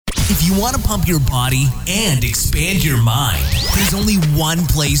If you want to pump your body and expand your mind, there's only one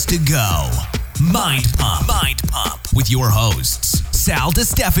place to go. Mind Pump. Mind Pump with your hosts, Sal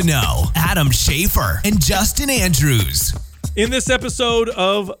DiStefano, Adam Schafer, and Justin Andrews. In this episode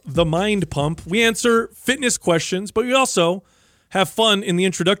of The Mind Pump, we answer fitness questions, but we also have fun in the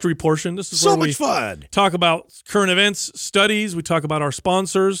introductory portion. This is so where much we fun. Talk about current events, studies, we talk about our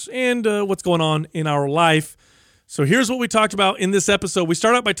sponsors, and what's going on in our life. So here's what we talked about in this episode. We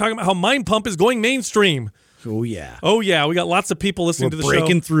start out by talking about how Mind Pump is going mainstream. Oh, yeah. Oh, yeah. We got lots of people listening to the show. We're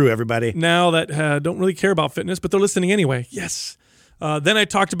breaking through, everybody. Now that don't really care about fitness, but they're listening anyway. Yes. Then I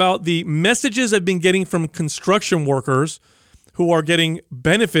talked about the messages I've been getting from construction workers who are getting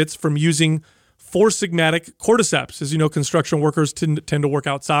benefits from using Four Sigmatic cordyceps. As you know, construction workers tend to work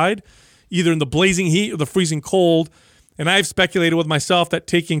outside, either in the blazing heat or the freezing cold. And I've speculated with myself that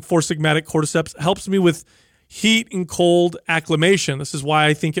taking Four Sigmatic cordyceps helps me with heat and cold acclimation. This is why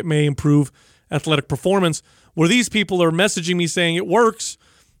I think it may improve athletic performance. Where these people are messaging me saying it works,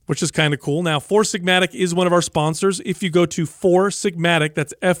 which is kind of cool. Now, Four Sigmatic is one of our sponsors. If you go to Four Sigmatic,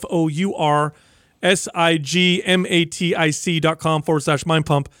 that's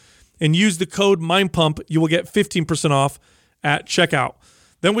FOURSIGMATIC.com/mindpump, and use the code MindPump, you will get 15% off at checkout.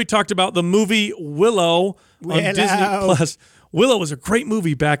 Then we talked about the movie Willow on Disney Plus. Willow was a great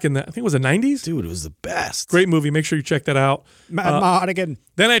movie back in I think it was the 90s. Dude, it was the best. Great movie. Make sure you check that out. Then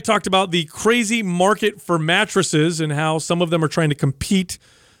Then I talked about the crazy market for mattresses and how some of them are trying to compete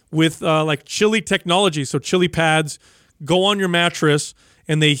with like Chili technology. So Chili pads go on your mattress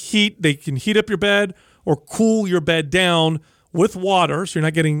and they can heat up your bed or cool your bed down with water, so you're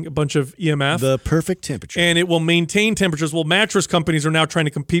not getting a bunch of EMF. The perfect temperature. And it will maintain temperatures. Well, mattress companies are now trying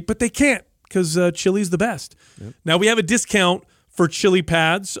to compete, but they can't because Chili's the best. Yep. Now, we have a discount for Chili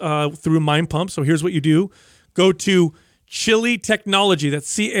pads through Mind Pump, so here's what you do. Go to Chili Technology,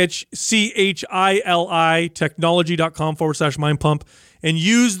 that's CHILI technology.com/Mind Pump, and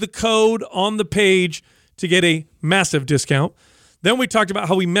use the code on the page to get a massive discount. Then we talked about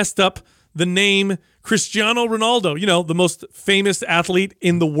how we messed up the name Cristiano Ronaldo, you know, the most famous athlete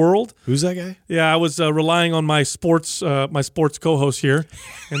in the world. Who's that guy? Yeah, I was relying on my sports co-host here,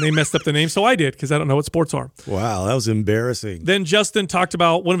 and they messed up the name, so I did, because I don't know what sports are. Wow, that was embarrassing. Then Justin talked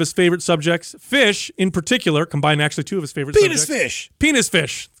about one of his favorite subjects, fish in particular, combined actually two of his favorite subjects. Penis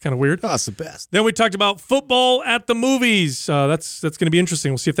fish. It's kind of weird. Oh, it's the best. Then we talked about football at the movies. That's going to be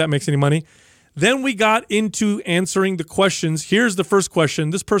interesting. We'll see if that makes any money. Then we got into answering the questions. Here's the first question.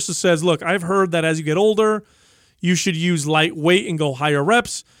 This person says, look, I've heard that as you get older, you should use light weight and go higher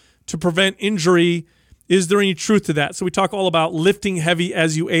reps to prevent injury. Is there any truth to that? So we talk all about lifting heavy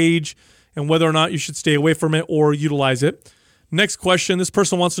as you age and whether or not you should stay away from it or utilize it. Next question. This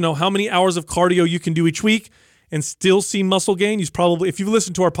person wants to know how many hours of cardio you can do each week and still see muscle gain. If you've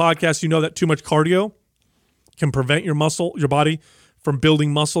listened to our podcast, you know that too much cardio can prevent your body from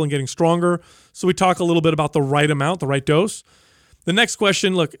building muscle and getting stronger. So we talk a little bit about the right amount, the right dose. The next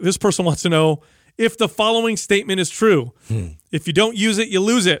question, look, this person wants to know if the following statement is true. If you don't use it, you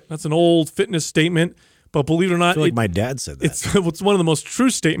lose it. That's an old fitness statement, but believe it or not, I feel like my dad said that. It's one of the most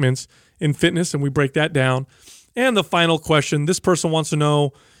true statements in fitness, and we break that down. And the final question, this person wants to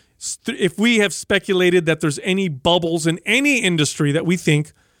know if we have speculated that there's any bubbles in any industry that we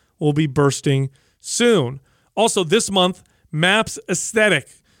think will be bursting soon. Also, this month, MAPS Aesthetic.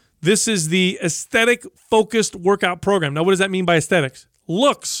 This is the aesthetic-focused workout program. Now, what does that mean by aesthetics?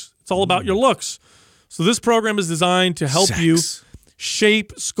 Looks. It's all about your looks. So this program is designed to help you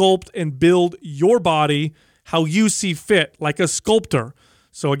shape, sculpt, and build your body how you see fit, like a sculptor.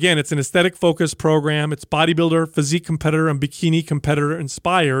 So again, it's an aesthetic-focused program. It's bodybuilder, physique competitor, and bikini competitor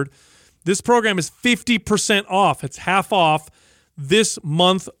inspired. This program is 50% off. It's half off this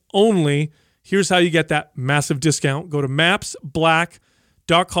month only. Here's how you get that massive discount. Go to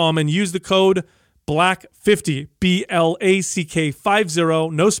mapsblack.com and use the code BLACK50,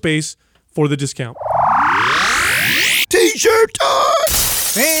 BLACK50, no space, for the discount. T-shirt time!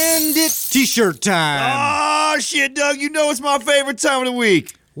 And it's T-shirt time. Oh, shit, Doug. You know it's my favorite time of the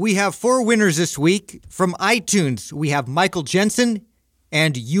week. We have 4 winners this week. From iTunes, we have Michael Jensen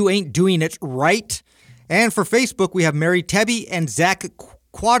and You Ain't Doing It Right. And for Facebook, we have Mary Tebby and Zach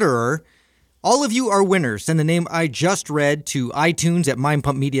Quaderer. All of you are winners. Send the name I just read to iTunes at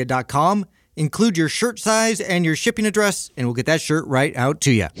mindpumpmedia.com. Include your shirt size and your shipping address, and we'll get that shirt right out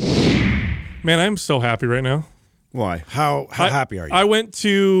to you. Man, I'm so happy right now. Why? How happy are you? I went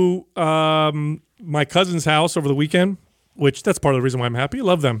to my cousin's house over the weekend, which that's part of the reason why I'm happy.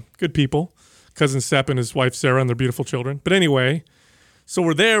 Love them. Good people. Cousin Sepp and his wife Sarah and their beautiful children. But anyway, so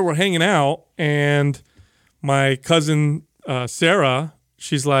we're there, we're hanging out, and my cousin Sarah,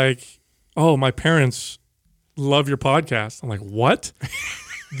 she's like, oh, my parents love your podcast. I'm like, what?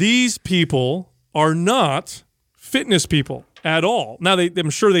 These people are not fitness people at all. Now, I'm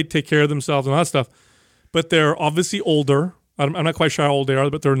sure they take care of themselves and all that stuff, but they're obviously older. I'm not quite sure how old they are,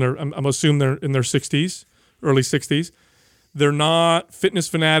 but I'm assuming they're in their 60s, early 60s. They're not fitness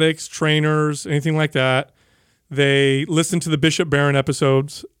fanatics, trainers, anything like that. They listen to the Bishop Barron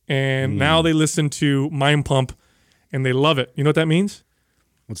episodes, and now they listen to Mind Pump, and they love it. You know what that means?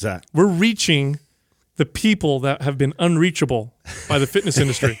 What's that? We're reaching the people that have been unreachable by the fitness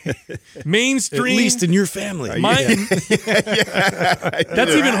industry. Mainstream. At least in your family. That's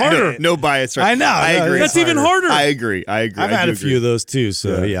even harder. No bias, right? I know. I agree. That's even harder. I agree. I've had a few of those too,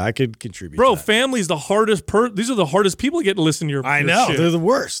 so yeah, I could contribute. Bro, to that. family's the hardest these are the hardest people to get to listen to your I know. shit. They're the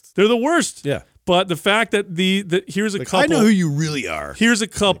worst. They're the worst. Yeah. But the fact that here's a couple. I know who you really are. Here's a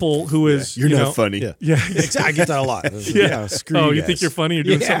couple who is You're you not know, funny. Yeah. Yeah. Exactly. I get that a lot. Yeah. Screw you guys. think you're funny? You're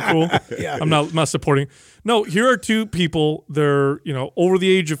doing something cool? Yeah. I'm not supporting. No, here are two people. They're, over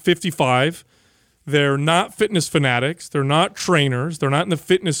the age of 55. They're not fitness fanatics. They're not trainers. They're not in the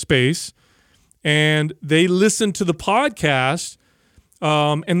fitness space. And they listen to the podcast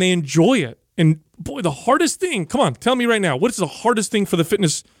and they enjoy it. And boy, the hardest thing, come on, tell me right now, what is the hardest thing for the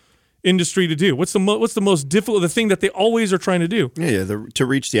fitness industry to do? What's the most difficult, the thing that they always are trying to do? To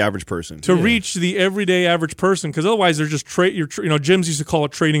reach the average person. To reach the everyday average person, because otherwise they're just gyms used to call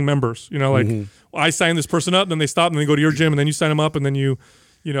it trading members. I sign this person up, then they stop, and then they go to your gym, and then you sign them up, and then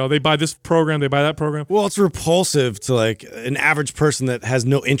they buy this program, they buy that program. Well, it's repulsive to like an average person that has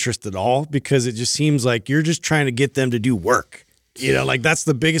no interest at all, because it just seems like you're just trying to get them to do work. Like that's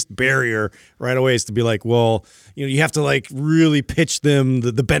the biggest barrier right away, is to be like, well, you have to like really pitch them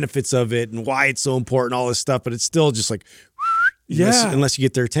the benefits of it and why it's so important, all this stuff, but it's still just like, unless you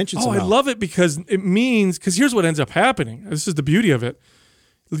get their attention somehow. I love it because here's what ends up happening. This is the beauty of it.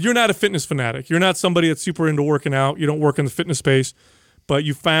 You're not a fitness fanatic. You're not somebody that's super into working out. You don't work in the fitness space, but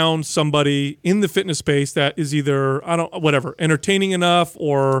you found somebody in the fitness space that is either, entertaining enough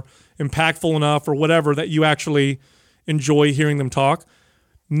or impactful enough or whatever that you actually enjoy hearing them talk.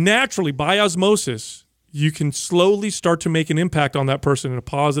 Naturally, by osmosis, you can slowly start to make an impact on that person in a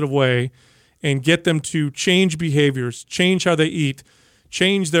positive way and get them to change behaviors, change how they eat,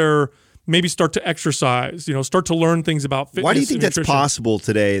 maybe start to exercise, start to learn things about fitness. Why do you think that's nutrition. possible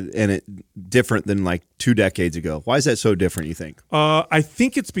today and different than like 2 decades ago? Why is that so different, you think? I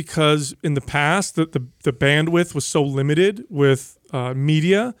think it's because in the past the bandwidth was so limited with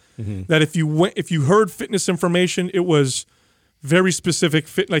media that if you heard fitness information, it was very specific.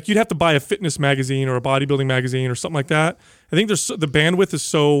 Like you'd have to buy a fitness magazine or a bodybuilding magazine or something like that. I think the bandwidth is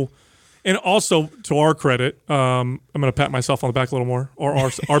so. And also, to our credit, I'm going to pat myself on the back a little more, or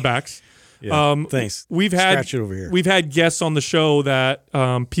our backs. Yeah, thanks. Scratch it over here. We've had guests on the show that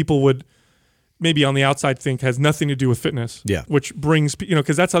people would maybe on the outside think has nothing to do with fitness. Yeah. Which brings,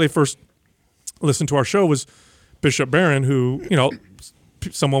 because that's how they first listened to our show was Bishop Barron, who,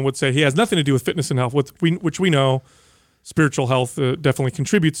 someone would say he has nothing to do with fitness and health, which we know spiritual health definitely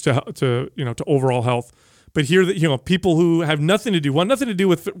contributes to overall health. But here, people who have nothing to do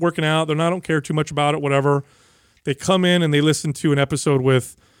with working out, I don't care too much about it, whatever. They come in and they listen to an episode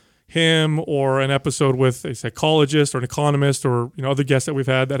with him or an episode with a psychologist or an economist or other guests that we've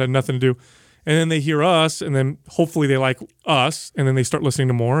had that had nothing to do, and then they hear us, and then hopefully they like us, and then they start listening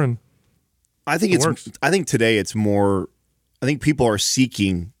to more. And I think today it's more. I think people are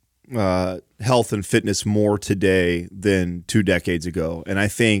seeking health and fitness more today than 2 decades ago, and I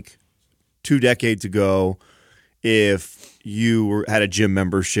think 2 decades ago, if you had a gym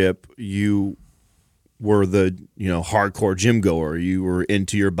membership, you were the hardcore gym goer. You were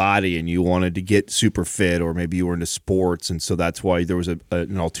into your body and you wanted to get super fit, or maybe you were into sports, and so that's why there was an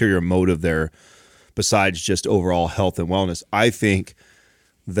ulterior motive there besides just overall health and wellness. I think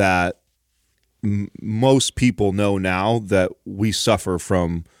that most people know now that we suffer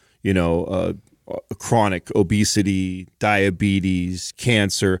from chronic obesity, diabetes,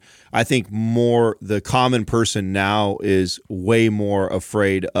 cancer. I think the common person now is way more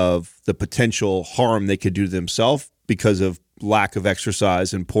afraid of the potential harm they could do to themselves because of lack of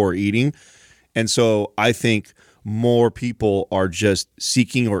exercise and poor eating. And so I think more people are just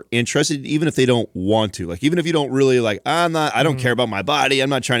seeking or interested, even if they don't want to. Like, even if you don't really I don't care about my body. I'm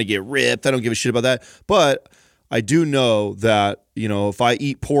not trying to get ripped. I don't give a shit about that. But I do know that, if I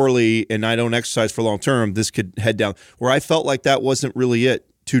eat poorly and I don't exercise for long term, this could head down. Where I felt like that wasn't really it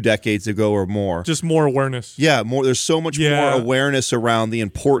 2 decades ago or more. just more awareness. Yeah, more. There's so much more awareness around the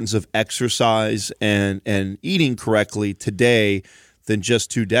importance of exercise and eating correctly today than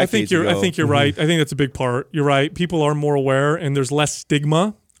just 2 decades ago. I think you're right. I think that's a big part. You're right. People are more aware, and there's less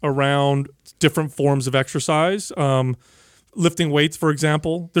stigma around different forms of exercise. Lifting weights, for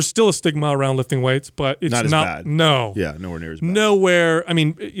example, there's still a stigma around lifting weights, but it's not as bad. No. Yeah, nowhere near as bad. Nowhere. I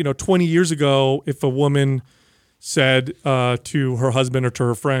mean, 20 years ago, if a woman said to her husband or to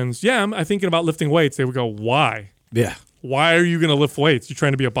her friends, yeah, I'm thinking about lifting weights, they would go, why? Yeah. Why are you going to lift weights? You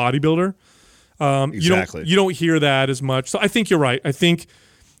trying to be a bodybuilder? Exactly. You don't hear that as much. So I think you're right. I think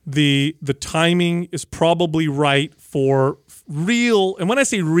the timing is probably right for real. And when I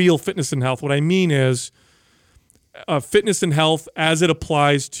say real fitness and health, what I mean is fitness and health as it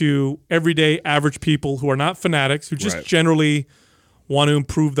applies to everyday average people who are not fanatics, who just generally want to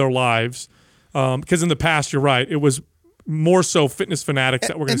improve their lives. Because in the past, you're right, it was more so fitness fanatics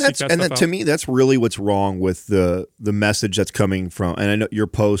that were going to seek that stuff out. To me, that's really what's wrong with the message that's coming from. And I know your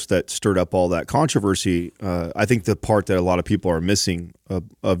post that stirred up all that controversy. I think the part that a lot of people are missing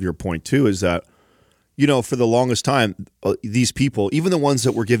of your point too is that, for the longest time, these people, even the ones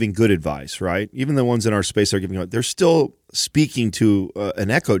that were giving good advice, right? Even the ones in our space that are giving, they're still speaking to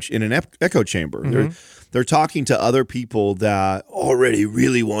an echo chamber. Mm-hmm. They're talking to other people that already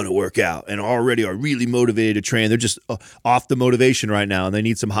really want to work out and already are really motivated to train. They're just off the motivation right now, and they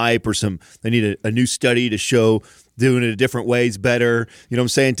need some hype or they need a new study to show doing it a different way is better. You know what I'm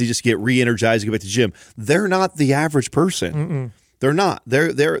saying? To just get re-energized and go back to the gym. They're not the average person. Mm-mm. They're not.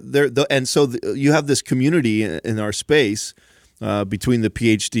 And so you have this community in our space between the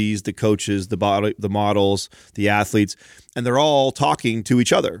PhDs, the coaches, the models, the athletes, and they're all talking to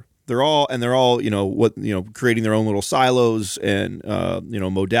each other. They're all creating their own little silos and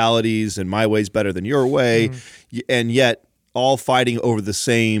modalities, and my way's better than your way, and yet all fighting over the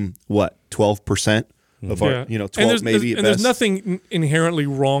same 12% of our 12 maybe. And there's nothing inherently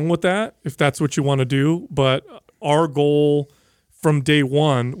wrong with that if that's what you want to do. But our goal from day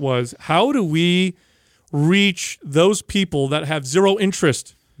one was, how do we reach those people that have zero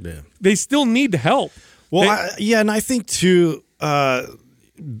interest? Yeah, they still need help. Well, and I think too.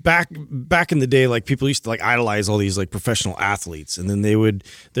 Back in the day, like people used to like idolize all these like professional athletes, and then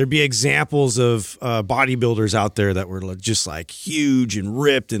there'd be examples of bodybuilders out there that were just like huge and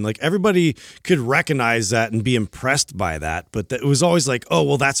ripped, and like everybody could recognize that and be impressed by that, but it was always like, oh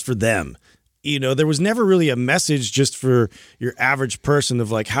well, that's for them. There was never really a message just for your average person of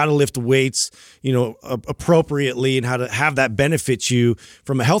like how to lift weights, appropriately and how to have that benefit you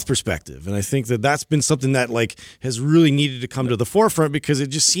from a health perspective. And I think that that's been something that like has really needed to come to the forefront, because it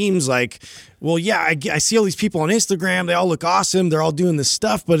just seems like, well, yeah, I see all these people on Instagram. They all look awesome. They're all doing this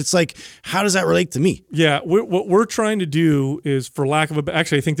stuff, but it's like, how does that relate to me? Yeah. What we're trying to do is, for lack of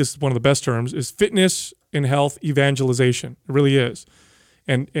actually, I think this is one of the best terms, is fitness and health evangelization. It really is.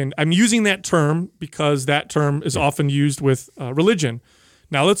 And I'm using that term because that term is often used with religion.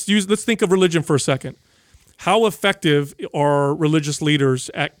 Now let's think of religion for a second. How effective are religious leaders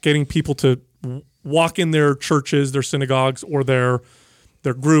at getting people to walk in their churches, their synagogues, or their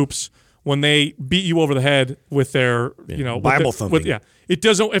groups when they beat you over the head with their Bible thumping? It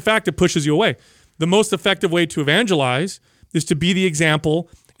doesn't. In fact, it pushes you away. The most effective way to evangelize is to be the example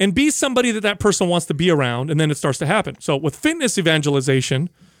and be somebody that person wants to be around, and then it starts to happen. So with fitness evangelization,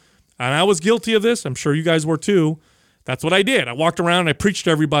 and I was guilty of this, I'm sure you guys were too, that's what I did. I walked around and I preached to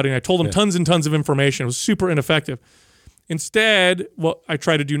everybody, and I told them tons and tons of information. It was super ineffective. Instead, what I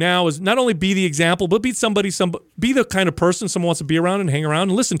try to do now is not only be the example, but be be the kind of person someone wants to be around and hang around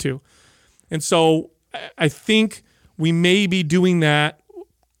and listen to. And so I think we may be doing that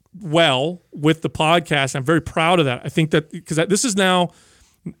well with the podcast. I'm very proud of that. I think that because this is now...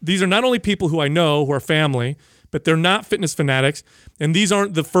 These are not only people who I know who are family, but they're not fitness fanatics. And these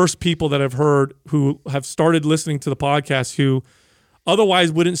aren't the first people that I've heard who have started listening to the podcast who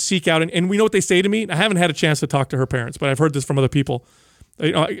otherwise wouldn't seek out. And we know what they say to me. I haven't had a chance to talk to her parents, but I've heard this from other people.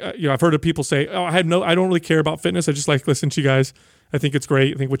 I've heard of people say, "Oh, I don't really care about fitness. I just like listening to you guys. I think it's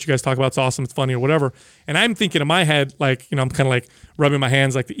great. I think what you guys talk about is awesome. It's funny or whatever." And I'm thinking in my head, like, I'm kind of like rubbing my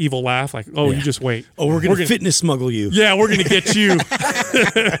hands like the evil laugh, like, "Oh, you just wait. Oh, we're gonna fitness smuggle you. Yeah, we're gonna get you.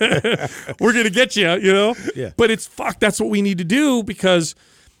 We're gonna get you. Yeah. But that's what we need to do, because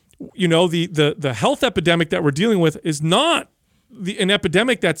the health epidemic that we're dealing with is not an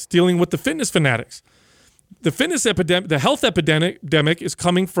epidemic that's dealing with the fitness fanatics. The fitness epidemic, the health epidemic is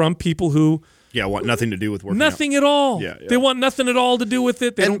coming from people who want nothing to do with working nothing out. At all. Yeah. They want nothing at all to do with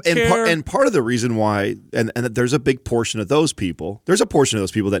it. They don't care. And part of the reason why, and there's a big portion of those people, there's a portion of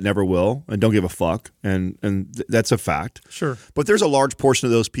those people that never will and don't give a fuck, and that's a fact. Sure. But there's a large portion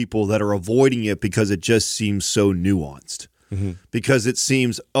of those people that are avoiding it because it just seems so nuanced. because it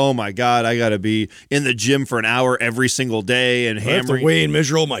seems, oh my God, I got to be in the gym for an hour every single day and I have to hammering. weigh and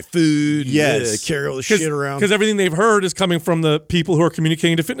measure all my food. Yes. Carry all the shit around. Because everything they've heard is coming from the people who are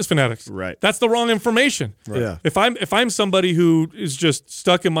communicating to fitness fanatics. Right. That's the wrong information. Right. Yeah. If I'm somebody who is just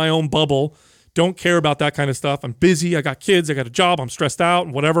stuck in my own bubble, don't care about that kind of stuff. I'm busy. I got kids. I got a job. I'm stressed out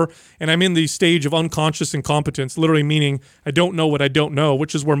and whatever. And I'm in the stage of unconscious incompetence, literally meaning I don't know what I don't know,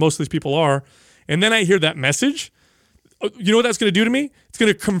 which is where most of these people are. And then I hear that message. You know what that's going to do to me? It's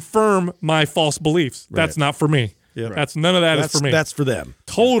going to confirm my false beliefs. Right. That's not for me. Yeah. That's none of that's for me. That's for them.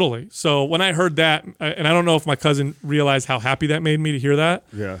 Totally. So when I heard that, and I don't know if my cousin realized how happy that made me to hear that.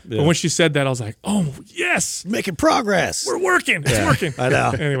 Yeah. But when she said that, I was like, oh, yes. Making progress. We're working. It's working. I know.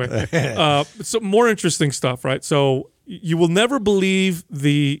 Anyway, so more interesting stuff, right? So you will never believe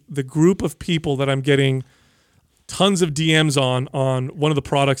the group of people that I'm getting tons of DMs on one of the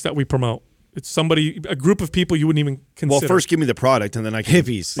products that we promote. It's a group of people you wouldn't even consider. Well, first give me the product and then I can.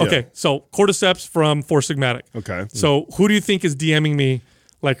 Hippies. Yeah. Okay, so Cordyceps from Four Sigmatic. Okay. So who do you think is DMing me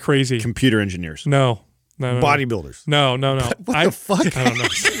like crazy? Computer engineers. No. Bodybuilders. No. What the fuck? I don't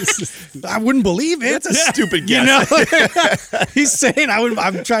know. I wouldn't believe it. That's a stupid guess. He's saying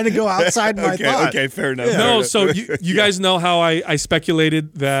I'm trying to go outside my thought. Okay, fair enough. No, so you guys know how I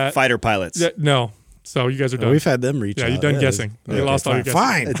speculated that. Fighter pilots. No. So you guys are done. We've had them reach out. You're done guessing. You lost all your guesses.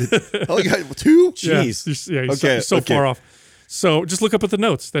 Fine. Oh, you got two? Jeez. Yeah, you're Okay, so okay. far off. So just look up at the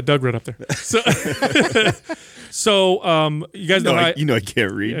notes that Doug read up there. So, you guys know how I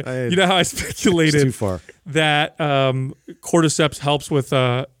can't read. you know how I It's speculated too far. that Cordyceps helps with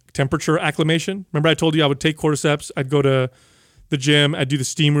temperature acclimation. Remember I told you I would take Cordyceps, I'd go to the gym, I'd do the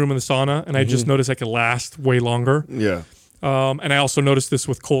steam room and the sauna, and I just noticed I could last way longer. Yeah. And I also noticed this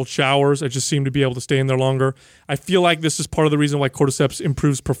with cold showers. I just seem to be able to stay in there longer. I feel like this is part of the reason why Cordyceps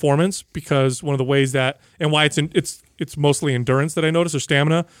improves performance, because one of the ways that, and why it's mostly endurance that I notice, or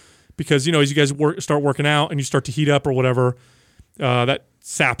stamina, because as you guys start working out and you start to heat up or whatever, that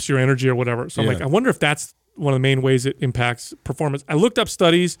saps your energy or whatever. So I'm like, I wonder if that's one of the main ways it impacts performance. I looked up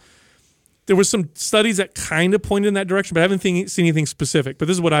studies. There was some studies that kind of pointed in that direction, but I haven't seen anything specific. But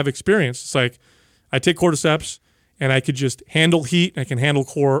this is what I've experienced. It's like I take Cordyceps, and I could just handle heat, and I can handle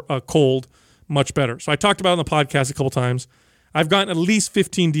cold much better. So I talked about it on the podcast a couple times. I've gotten at least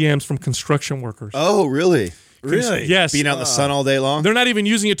 15 DMs from construction workers. Oh, really? Really? Yes. Being out in the sun all day long? They're not even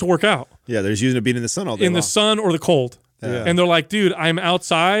using it to work out. Yeah, they're just using it being in the sun all day In long. the sun or the cold. Yeah. And they're like, dude, I'm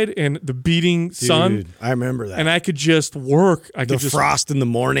outside in the beating sun, Dude, I remember that. and I could just work. I the could just frost in the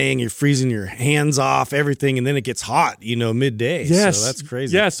morning, you're freezing your hands off, everything, and then it gets hot, midday. Yes. So that's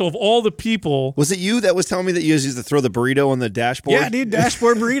crazy. Yeah. So of all the people, Was it you that was telling me that you used to throw the burrito on the dashboard? Yeah, dude,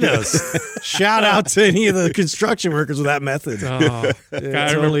 dashboard burritos. Shout out to any of the construction workers with that method.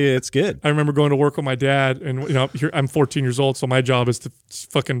 It's good. I remember going to work with my dad, and here, I'm 14 years old, so my job is to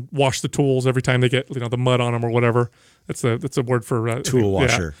fucking wash the tools every time they get the mud on them or whatever. That's a word for Tool yeah.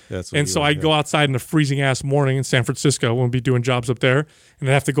 washer. That's what and you so want, I'd go outside in a freezing ass morning in San Francisco when we'd be doing jobs up there, and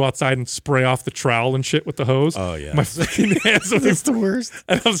I'd have to go outside and spray off the trowel and shit with the hose. Oh, yeah. My fucking hands would That's the worst.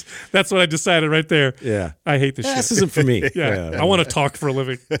 that's what I decided right there. Yeah. I hate this shit. This isn't for me. Yeah, I want to talk for a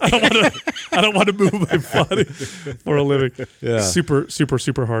living. I don't want to move my body for a living. Yeah. Super, super,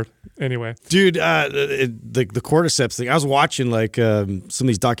 super hard. Anyway, Dude, the cordyceps thing. I was watching some of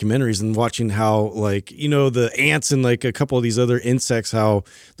these documentaries and watching how the ants and a couple of these other insects, how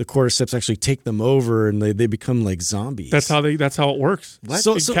the cordyceps actually take them over and they become like zombies. that's how it works. What?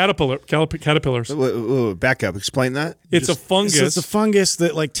 So- Caterpillars. Wait, back up. Explain that. It's a fungus. So it's a fungus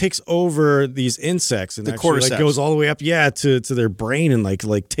that takes over these insects and The actually cordyceps. goes all the way up, to their brain and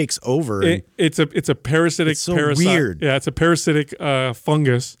like takes over. It's a parasitic. It's so parasite. weird. Yeah, it's a parasitic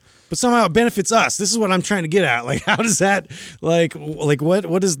fungus. But somehow it benefits us. This is what I'm trying to get at. Like, how does that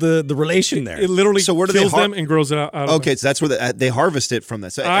what is the relation there? It literally So where do they kills them and grows it out. Of Okay, them. so that's where they harvest it from.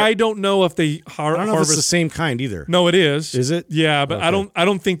 That. So I don't know if they I don't know if harvest. it's the same kind either. No, it is. Is it? Yeah, but Okay. I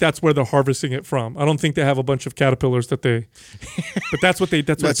don't think that's where they're harvesting it from. I don't think they have a bunch of caterpillars that they. But that's what they.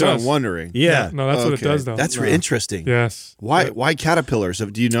 That's what That's it what does. I'm wondering. Yeah. No, that's what it Okay. does though. That's interesting. Yes. Why caterpillars?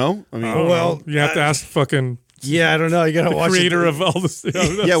 Do you know? I mean, I don't Well, know. You have to ask fucking Yeah, I don't know. You gotta watch creator it. of all this.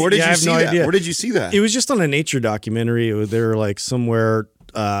 yeah. Where did Yeah, I you have see no that? idea. Where did you see that? It was just on a nature documentary. They were somewhere.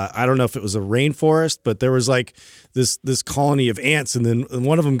 I don't know if it was a rainforest, but there was this colony of ants, and then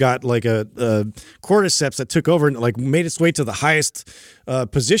one of them got a cordyceps that took over and made its way to the highest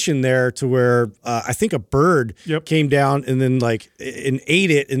position there, to where I think a bird came down and then and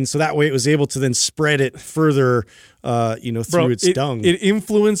ate it, and so that way it was able to then spread it further, through its dung. It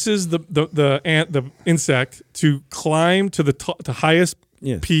influences the insect to climb to the highest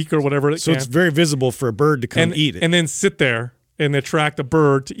peak or whatever it So can. it's very visible for a bird to come eat it. And then sit there and attract a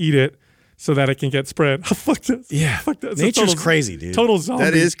bird to eat it so that it can get spread. Fuck that. Yeah. Fuck that. It's Nature's crazy, dude. Total zombie.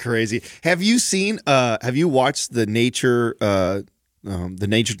 That is crazy. Have you watched the nature,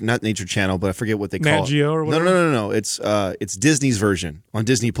 not Nature Channel, but I forget what they call it. Nat Geo or whatever? No. It's Disney's version on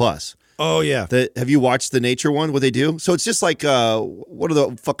Disney Plus. Oh, yeah. Have you watched the nature one? What they do? So it's just like what are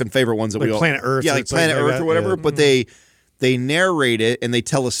the fucking favorite ones that Like we all Planet Earth Yeah, or like Planet something like Earth that, or whatever. yeah. But they narrate it and they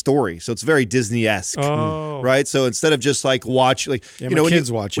tell a story. So it's very Disney-esque. Oh. Right? So instead of just like watch my when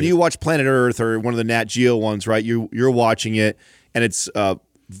kids watch when it. you watch Planet Earth or one of the Nat Geo ones, right? You're watching it and it's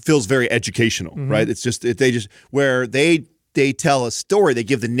feels very educational, right? It's just where they tell a story. They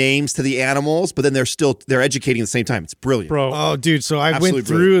give the names to the animals, but then they're educating at the same time. It's brilliant. Bro. Oh, dude. So I Absolutely went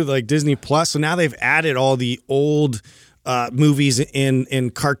through like Disney Plus. So now they've added all the old movies in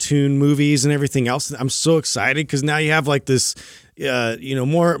cartoon movies and everything else. I'm so excited because now you have like this,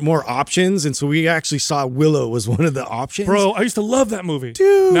 more options. And so we actually saw Willow was one of the options. Bro, I used to love that movie.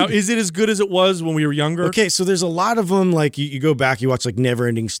 Dude. Now, is it as good as it was when we were younger? Okay, so there's a lot of them. Like you go back, you watch like Never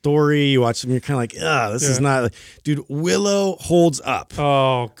Ending Story. You watch them, you're kind of like, this is not. Dude, Willow holds up.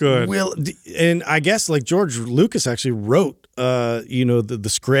 Oh, good. And I guess like George Lucas actually wrote, the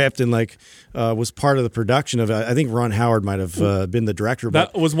script and like was part of the production of it. I think Ron Howard might have been the director.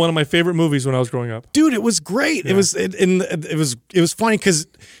 But That was one of my favorite movies when I was growing up. dude, it was great. Yeah. It was funny because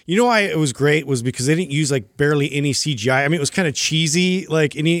you know why it was great was because they didn't use like barely any CGI. I mean, it was kind of cheesy.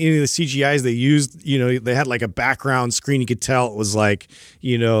 Like any of the CGIs they used, they had like a background screen. You could tell it was like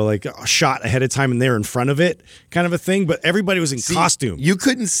like a shot ahead of time and they're in front of it, kind of a thing. But everybody was in costume. You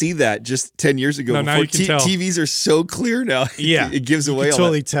couldn't see that just 10 years ago. No, now before you can tell. TVs are so clear now. Yeah, it gives away you all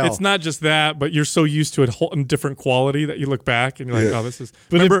totally that. tell. It's not just that, but you're so used to it in different quality that you look back and you're like, oh, this is.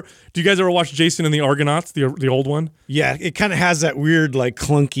 But Remember, do you guys ever watch Jason and the Argonauts, the old one? Yeah, it kind of has that weird like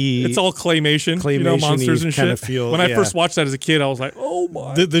clunky. It's all claymation, Claymation-y monsters and kinda shit. feel, When I yeah. first watched that as a kid, I was like, oh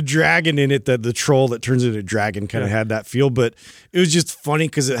my. the dragon in it, the troll that turns into a dragon kind of had that feel, but it was just funny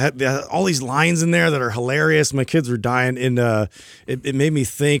because it had all these lines in there that are hilarious. My kids were dying, and it made me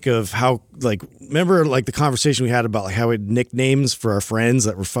think of how like remember like the conversation we had about like how we had nicknames for our friends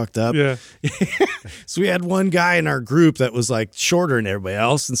that were fucked up. Yeah. So we had one guy in our group that was like shorter than everybody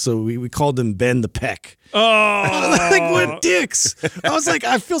else, and so we called him Ben the Peck. Oh, Like what dicks! I was like,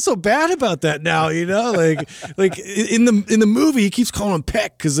 I feel so bad about that now. Like in the movie, he keeps calling them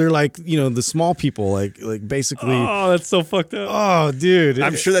Peck because they're like the small people, like basically. oh, that's so fucked up. Oh, dude!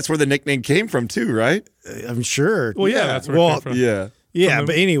 I'm sure that's where the nickname came from too, right? I'm sure. Well, yeah, that's where it came from. Yeah. Yeah,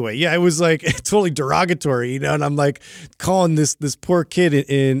 but anyway, yeah, it was like totally derogatory, and I'm like calling this poor kid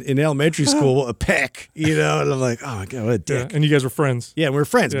in elementary school a peck, and I'm like, oh my god, what a Yeah, dick. and you guys were friends. Yeah, we were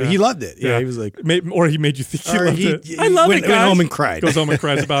friends, but Yeah. he loved it. Yeah, he was like, Or he made you think he Or loved he- it. he I love went- it, guys. went home and cried. Goes home and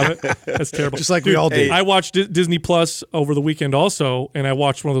cries about it. That's terrible. Just like we all did. I watched Disney Plus over the weekend also, and I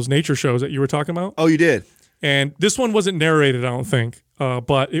watched one of those nature shows that you were talking about. Oh, you did? And this one wasn't narrated, I don't think,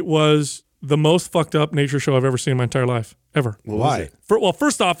 but it was the most fucked up nature show I've ever seen in my entire life, ever. why?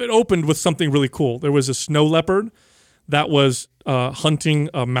 First off, it opened with something really cool. There was a snow leopard that was hunting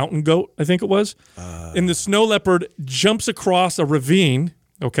a mountain goat, I think it was. And the snow leopard jumps across a ravine,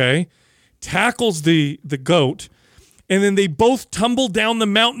 tackles the goat, and then they both tumble down the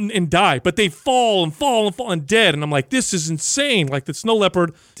mountain and die. But they fall and fall and fall and dead. And I'm like, this is insane. Like the snow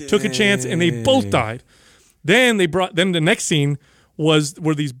leopard took a chance and they both died. Then the next scene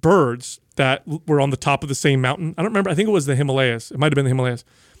were these birds that were on the top of the same mountain. I don't remember. I think it was the Himalayas. It might have been the Himalayas.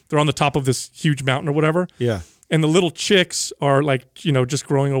 They're on the top of this huge mountain or whatever. Yeah. And the little chicks are like, just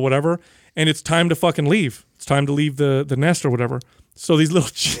growing or whatever. And it's time to fucking leave. It's time to leave the nest or whatever. So these little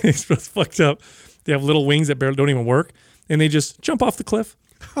chicks are fucked up. They have little wings that barely don't even work. And they just jump off the cliff.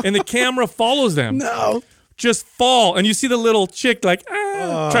 And the camera follows them. No. Just fall. And you see the little chick like,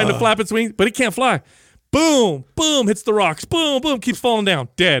 trying to flap its wings, but it can't fly. Boom, boom, hits the rocks. Boom, boom, keeps falling down.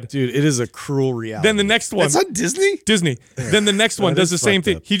 Dead. Dude, it is a cruel reality. Then the next one. That's on Disney? Disney. Then the next one does the is same fucked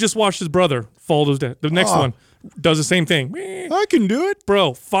thing. up. He just watched his brother fall to his death. The next one does the same thing. I can do it.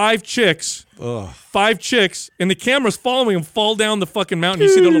 Bro, 5 chicks. 5 chicks. And the camera's following them fall down the fucking mountain. You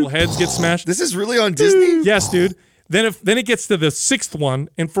see their little heads get smashed? This is really on Disney? Yes, dude. Then it gets to the 6th one,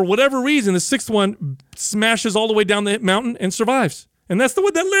 and for whatever reason, the 6th one smashes all the way down the mountain and survives. And that's the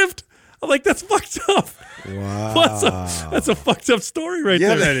one that lived. I'm like, that's fucked up. Wow. That's a fucked up story right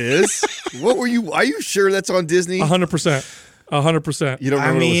Yeah, there. that is. Are you sure that's on Disney? 100%. 100%. You don't I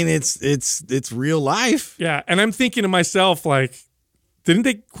remember mean, it's real life. Yeah, and I'm thinking to myself, like,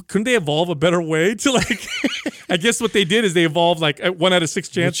 couldn't they evolve a better way to like? I guess what they did is they evolved like 1 out of 6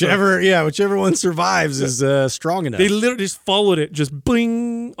 chance. Whichever one survives is strong enough. They literally just followed it, just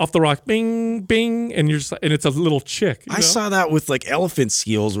bing off the rock, bing, bing, and it's a little chick. I saw that with like elephant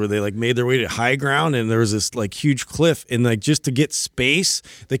seals where they like made their way to high ground and there was this like huge cliff and like just to get space,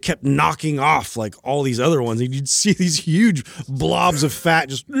 they kept knocking off like all these other ones. And you'd see these huge blobs of fat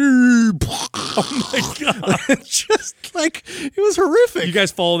just Oh my god! just like it was horrific. You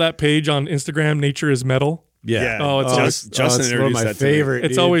guys follow that page on Instagram? Nature is Metal. Yeah. Oh, it's Justin it's one of my introduced that favorite.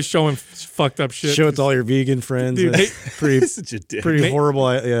 It's always showing fucked up shit. Show it to all your vegan friends. Dude, pretty Such a dick. pretty Na-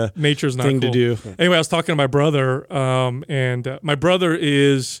 horrible. Yeah. Nature's not thing cool. to do. Anyway, I was talking to my brother, and my brother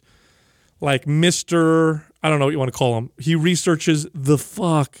is like Mr. I don't know what you want to call him. He researches the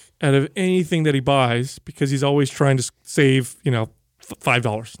fuck out of anything that he buys because he's always trying to save,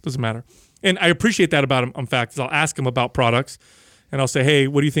 $5. Doesn't matter. And I appreciate that about him. In fact, I'll ask him about products, and I'll say, "Hey,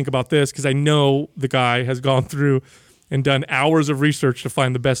 what do you think about this?" Because I know the guy has gone through and done hours of research to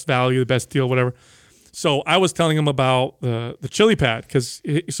find the best value, the best deal, whatever. So I was telling him about the chili pad because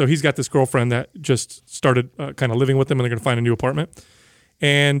he's got this girlfriend that just started kind of living with him, and they're going to find a new apartment.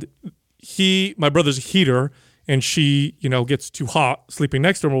 And my brother's a heater, and she, gets too hot sleeping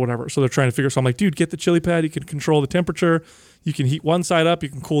next to him or whatever. So they're trying to figure. So I'm like, dude, get the chili pad. You can control the temperature. You can heat one side up. You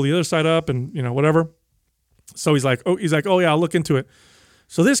can cool the other side up, and whatever. So he's like, oh yeah, I'll look into it.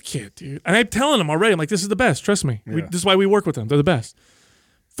 So this kid, dude, and I'm telling him already, I'm like, this is the best. Trust me. Yeah. This is why we work with them. They're the best.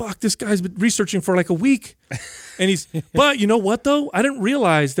 Fuck, this guy's been researching for like a week, and but you know what though? I didn't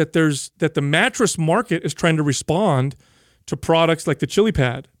realize that the mattress market is trying to respond to products like the chili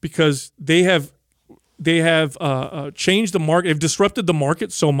pad because they have changed the market. They've disrupted the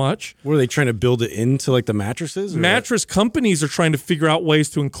market so much. What are they trying to build it into like the mattresses? Mattress companies are trying to figure out ways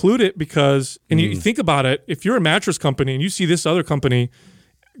to include it because, and you think about it, if you're a mattress company and you see this other company,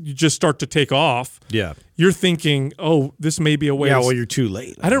 you just start to take off. Yeah. You're thinking, oh, this may be a way. Yeah, well, you're too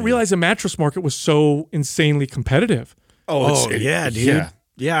late. I didn't realize the mattress market was so insanely competitive. Yeah, dude.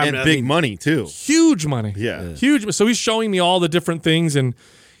 Yeah, and big money too. Huge money. Yeah. Huge. So he's showing me all the different things, and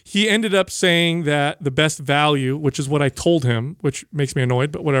he ended up saying that the best value, which is what I told him, which makes me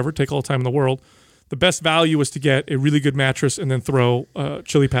annoyed, but whatever, take all the time in the world. The best value was to get a really good mattress and then throw a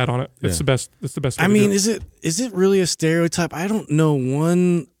chili pad on it. It's the best. It's the best. Way I to mean, do it. is it really a stereotype? I don't know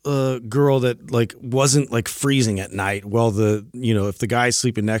one girl that like wasn't like freezing at night while if the guy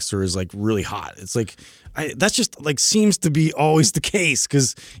sleeping next to her is like really hot. It's like that's just like seems to be always the case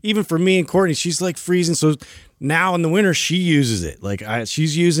because even for me and Courtney, she's like freezing. So now in the winter, she uses it. Like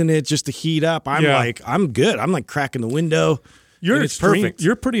she's using it just to heat up. I'm good. I'm like cracking the window. You're it's extreme. perfect.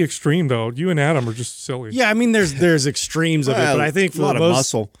 You're pretty extreme though. You and Adam are just silly. Yeah, I mean, there's extremes of it, but I think for a lot the of most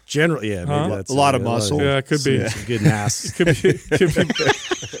muscle. General, yeah, maybe that's A lot of muscle. Yeah, it could be. Some good mass.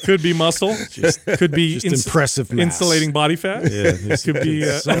 Could be muscle. Could be Just impressive mass. insulating body fat. Yeah, Could be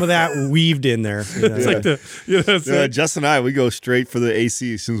some of that weaved in there. It's like Justin and I, we go straight for the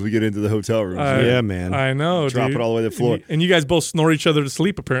AC as soon as we get into the hotel room. Yeah, man. I know. Drop dude. it all the way to the floor. And you guys both snore each other to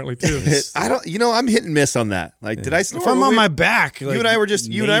sleep apparently too. I don't. I'm hit and miss on that. Like, did I snore? If I'm on my back, you and I were just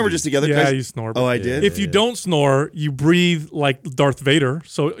together. Yeah, you snore. Oh, I did. If you don't snore, you breathe like Darth Vader.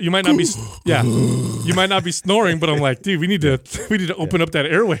 So you might not be. You might not be snoring, but I'm like, dude, we need to open up that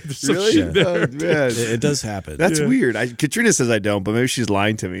airway. There's some Really? shit there. Oh, man. it does happen. That's weird. Katrina says I don't, but maybe she's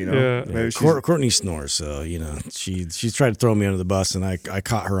lying to me. Yeah. Maybe she's, Courtney snores, so she's tried to throw me under the bus, and I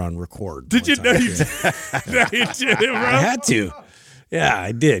caught her on record. Did you one know time. you did? No, you did it, bro. I had to. Yeah,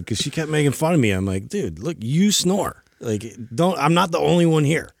 I did because she kept making fun of me. I'm like, dude, look, you snore. Like, I'm not the only one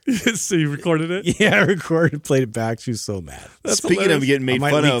here. So you recorded it? Yeah, I recorded, played it back. She was so mad. Speaking of getting made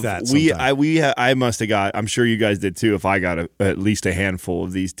fun of, I must have got. I'm sure you guys did too. If I got at least a handful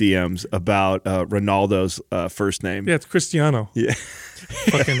of these DMs about Ronaldo's first name. Yeah, it's Cristiano. Yeah.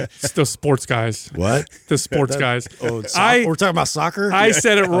 Fucking the sports guys. What? The sports guys. Oh, we're talking about soccer? I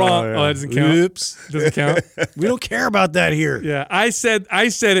said it wrong. yeah. Oh, that doesn't count. Oops. Doesn't count. We don't care about that here. Yeah, I said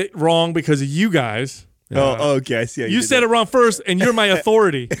it wrong because of you guys. Oh, okay. I see how You said it wrong first, and you're my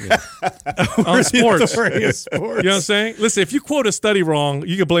authority on sports. You know what I'm saying? Listen, if you quote a study wrong,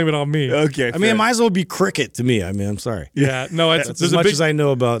 you can blame it on me. Okay. I mean, it might as well be cricket to me. I mean, I'm sorry. Yeah, no, That's as much as I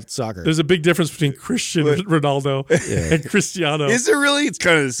know about soccer. There's a big difference between Christian Ronaldo and Cristiano. Is there really? It's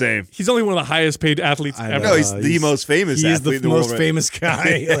kind of the same. He's only one of the highest paid athletes ever. No, he's the most famous He's athlete the in the most world. famous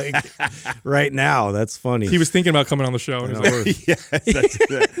guy right now. That's funny. He was thinking about coming on the show. And he's like, Yes,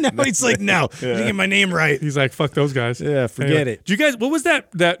 that's no, he's like, no, you get my name right. right. He's like, fuck those guys. Yeah, forget it. Do you guys? What was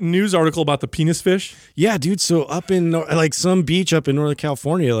that news article about the penis fish? Yeah, dude. So up in like some beach up in Northern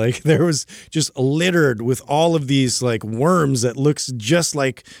California, like there was just littered with all of these like worms that looks just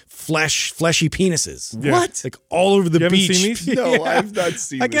like fleshy penises. Yeah. What? Like all over the You haven't beach. seen these? No, I've not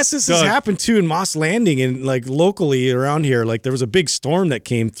seen I guess this has Doug. happened too in Moss Landing and like locally around here. Like there was a big storm that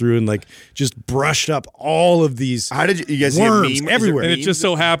came through and like just brushed up all of these. How did you guys worms see a meme? everywhere. And it just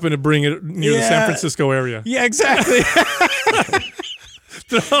so happened to bring it near the San Yeah. Francisco area. Yeah, exactly.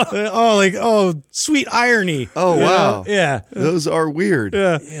 Sweet irony. Oh, You know? wow. Yeah. Those are weird.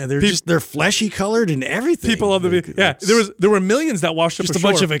 Yeah, Yeah, they're fleshy colored and everything. people on the beach. Yeah, there were millions that washed up just a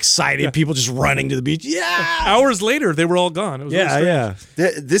ashore. bunch of excited people just running to the beach. Yeah. Hours later, they were all gone. It was really Yeah,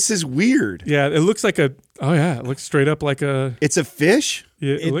 strange. yeah. This is weird. Yeah, it looks like a. Oh yeah, it looks straight up like a. It's a fish?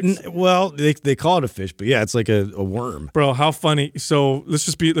 Yeah, it looks, Well, they call it a fish, but yeah, it's like a worm. bro, how funny. So let's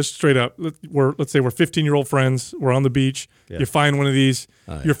straight up. Let's say we're 15-year-old friends. We're on the beach. You find one of these.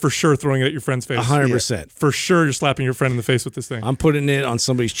 You're for sure throwing it at your friend's face. 100%. For sure, you're slapping your friend in the face with this thing. I'm putting it on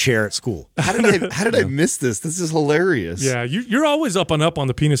somebody's chair at school. How did I miss this? This is hilarious. Yeah, you're always up on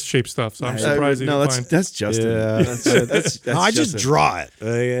the penis shaped stuff. So I'm surprised. No, you that's find. that's Justin. Yeah. That's No, I just Justin. draw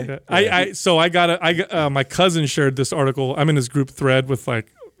it. My cousin shared this article. I'm in this group thread with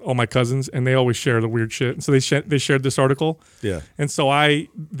like all my cousins, and they always share the weird shit. And so they shared this article. Yeah. And so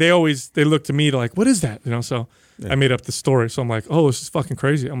they look to me to like, what is that? You know. So I made up the story. So I'm like, oh, this is fucking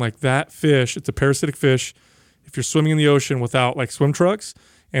crazy. I'm like, that fish. It's a parasitic fish. If you're swimming in the ocean without like swim trunks,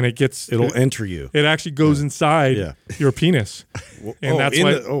 and It'll enter you. It actually goes inside your penis. And that's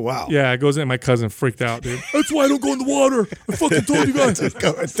why. wow. Yeah, it goes in. My cousin freaked out, dude. That's why I don't go in the water. I fucking told you guys.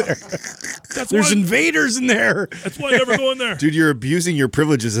 Go in there. There's invaders in there. That's why I never go in there. Dude, you're abusing your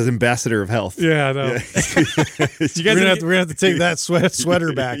privileges as ambassador of health. Yeah, I know. You guys, We're gonna have to take that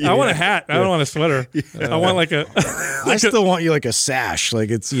sweater back. I want a hat. I don't want a sweater. I want like a. I still want you like a sash, like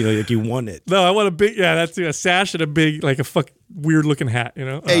it's like you won it. No, I want a big. Yeah, that's a sash and a big like a weird looking hat. You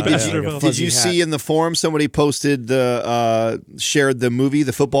know. Hey, Ambassador of Health. did you hat. see in the forum somebody posted shared the movie,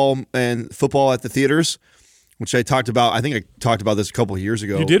 the football at the theaters, which I talked about. I think I talked about this a couple of years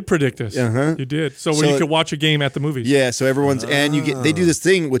ago. You did predict this. Uh-huh. You did. So So you could watch a game at the movies. Yeah, so everyone's and they do this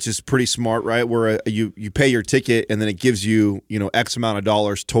thing which is pretty smart, right? Where you pay your ticket and then it gives you X amount of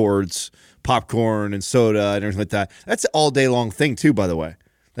dollars towards popcorn and soda and everything like that. That's an all day long thing too, by the way.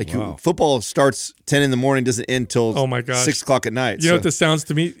 Like football starts 10 in the morning, doesn't end till Oh my gosh. 6 o'clock at night. You know what this sounds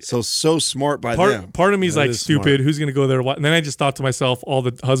to me? so smart by them. Part of me is like is stupid. smart. Who's gonna go there? And then I just thought to myself, all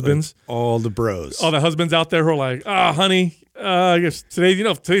the husbands, All the bros. all the husbands out there who are like, honey, I guess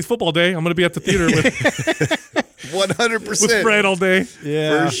today's football day. I'm gonna be at the theater with 100%. Fred all day.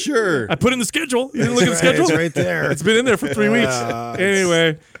 Yeah. For sure. I put in the schedule. You didn't look at the schedule? It's right there. It's been in there for 3 weeks.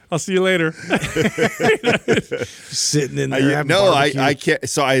 Anyway, I'll see you later. Sitting in there. having barbecue. I can't.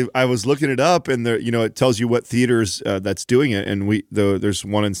 So I was looking it up, and it tells you what theaters that's doing it, and there's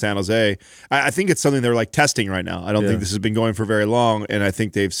one in San Jose. I think it's something they're like testing right now. I don't think this has been going for very long, and I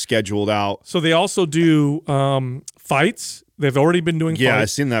think they've scheduled out. So they also do fights. They've already been doing Yeah, I've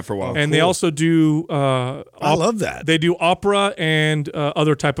fights. seen that for a while. And they also do I love that. They do opera and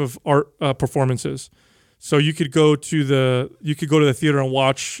other type of art performances. So you could go to the theater and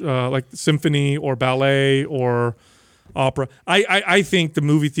watch like symphony or ballet or opera. I think the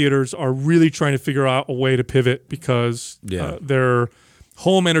movie theaters are really trying to figure out a way to pivot because their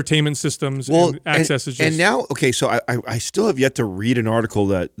home entertainment systems and access is just. And now, okay, so I still have yet to read an article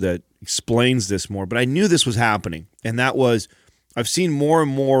that explains this more, but I knew this was happening, and that was I've seen more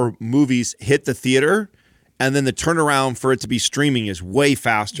and more movies hit the theater, and then the turnaround for it to be streaming is way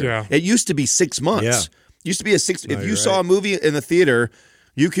faster. Yeah. It used to be 6 months. Yeah. Used to be if you saw a movie in the theater,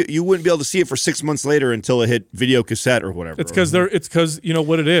 you wouldn't be able to see it for 6 months later until it hit video cassette or whatever. It's because you know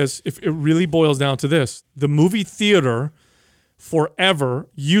what it is. If it really boils down to this, the movie theater forever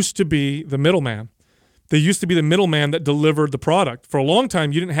used to be the middleman. They used to be the middleman that delivered the product. For a long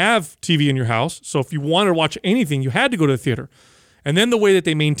time, you didn't have TV in your house, so if you wanted to watch anything, you had to go to the theater. And then the way that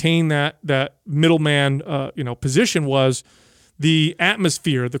they maintained that middleman position was the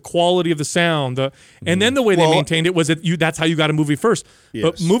atmosphere, the quality of the sound, and then the way they maintained it was that's how you got a movie first. Yes.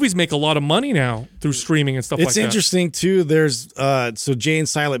 But movies make a lot of money now through streaming and stuff like that. It's interesting too. There's so Jay and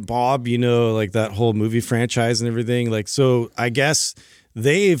Silent Bob, like that whole movie franchise and everything. Like, so I guess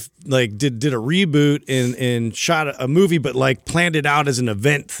they've like did a reboot and shot a movie, but like planned it out as an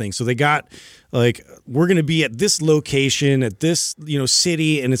event thing. So they got like, we're going to be at this location at this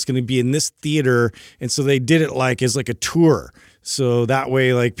city, and it's going to be in this theater. And so they did it like as like a tour. So that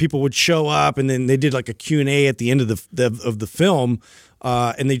way, like people would show up, and then they did like a Q&A at the end of the film.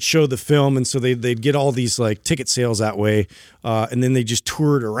 and they'd show the film, and so they'd get all these like ticket sales that way, and then they just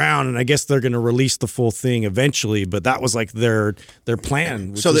tour it around. And I guess they're going to release the full thing eventually, but that was like their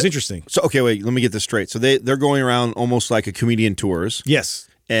plan, which was interesting. So okay, wait, let me get this straight. So they're going around almost like a comedian tours, Yes.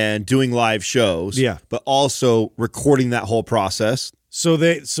 and doing live shows, Yeah. but also recording that whole process. So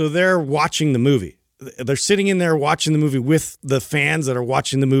they're watching the movie. They're sitting in there watching the movie with the fans that are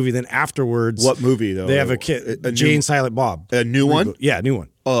watching the movie. Then afterwards, What movie though? they have a kid, Jay and Silent Bob. A new one? Yeah, new one.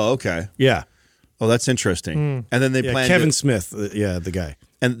 Oh, okay. Yeah, Oh, that's interesting. And then they yeah. plan Kevin to, Smith. The guy.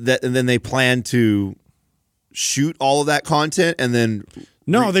 and then they plan to shoot all of that content, and then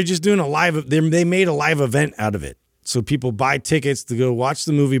No, they're just doing a live. They made a live event out of it. So people buy tickets to go watch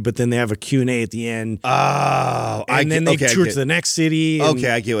the movie, but then they have a Q&A at the end. oh, And then they tour to the next city. And, Okay,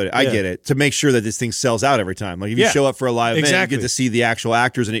 I get it. I get it. To make sure that this thing sells out every time. Like if you Yeah, show up for a live event, exactly. you get to see the actual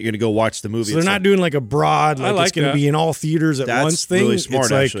actors, and you're going to go watch the movie. So they're not doing like a broad, like, like it's going to that. be in all theaters at That's once thing. really smart,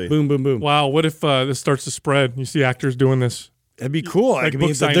 it's like actually. boom, boom, boom. Wow, what if this starts to spread? You see actors doing this. That'd be cool. Like I mean,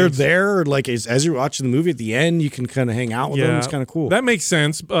 book that they're signings. there, like as you're watching the movie at the end, you can kind of hang out with them. It's kind of cool. That makes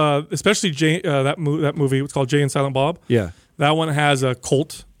sense, especially that movie. It's called Jay and Silent Bob. yeah. That one has a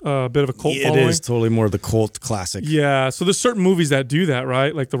bit of a cult It following. is totally more the cult classic. Yeah, so there's certain movies that do that,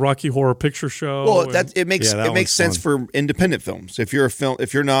 right? Like the Rocky Horror Picture Show. Well, and- it makes Yeah, that it makes one's sense for independent films. If you're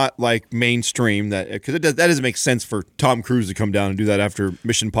if you're not like mainstream, that doesn't make sense for Tom Cruise to come down and do that after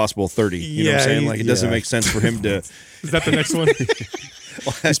Mission Impossible 30. You know what I'm Yeah, saying? Like it doesn't yeah. make sense for him to. is that the next one?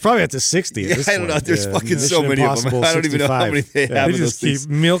 He's probably at the 60. Yeah, at this I don't know. point. There's Yeah. fucking so Mission many of them. Impossible I don't even know how 65. many they Yeah. have. They of just those keep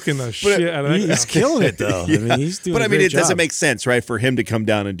things. milking the shit out of that He's guy. killing it though. I mean, he's doing. But a I mean, great it doesn't job. make sense, right, for him to come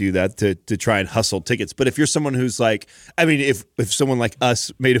down and do that to try and hustle tickets. But if you're someone who's like, I mean, if someone like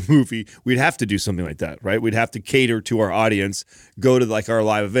us made a movie, we'd have to do something like that, right? We'd have to cater to our audience, go to like our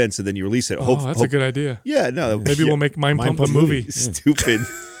live events, and then you release it. Oh, that's a good idea. Yeah, no, Maybe we'll make Mind Pump a movie. Stupid,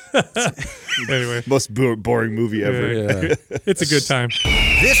 Anyway, most boring movie ever. yeah. It's a good time.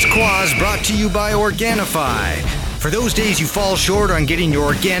 This Quaz brought to you by Organifi. For those days you fall short on getting your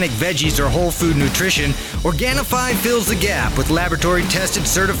organic veggies or whole food nutrition, Organifi fills the gap with laboratory-tested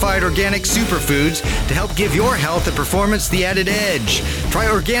certified organic superfoods to help give your health and performance the added edge. Try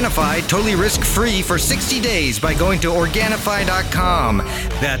Organifi totally risk-free for 60 days by going to Organifi.com.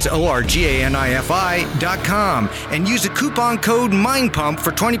 That's ORGANIFI.com. And use the coupon code MINDPUMP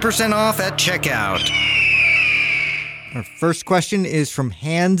for 20% off at checkout. Our first question is from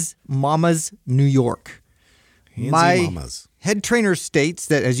Hans Mamas, New York. My Mamas. head trainer states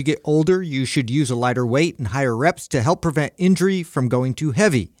that as you get older, you should use a lighter weight and higher reps to help prevent injury from going too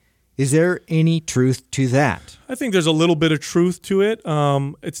heavy. Is there any truth to that? I think there's a little bit of truth to it.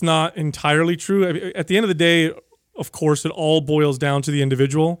 It's not entirely true. I mean, at the end of the day, of course, it all boils down to the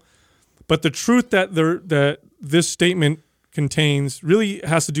individual. But the truth that this statement contains really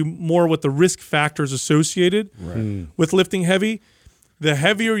has to do more with the risk factors associated with lifting heavy. The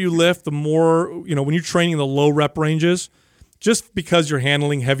heavier you lift, the more, when you're training the low rep ranges, just because you're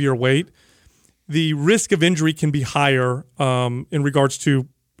handling heavier weight, the risk of injury can be higher in regards to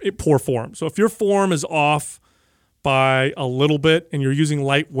poor form. So if your form is off by a little bit and you're using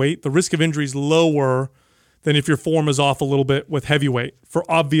light weight, the risk of injury is lower than if your form is off a little bit with heavy weight for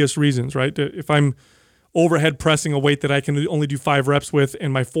obvious reasons, right? If I'm overhead pressing a weight that I can only do 5 reps with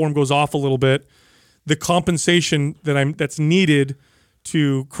and my form goes off a little bit, the compensation that's needed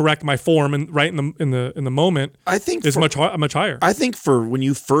to correct my form and right in the moment, I think is much higher. I think for when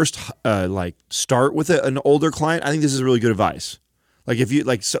you first start with an older client, I think this is really good advice. Like if you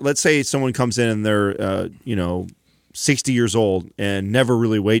let's say someone comes in and they're 60 years old and never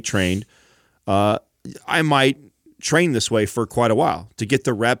really weight trained, I might train this way for quite a while to get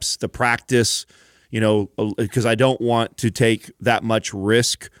the reps, the practice, because I don't want to take that much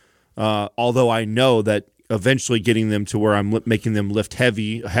risk. Although I know that eventually getting them to where I'm making them lift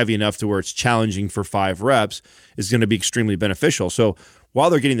heavy enough to where it's challenging for 5 reps is going to be extremely beneficial. So while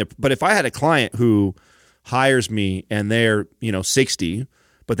they're getting but if I had a client who hires me and they're 60,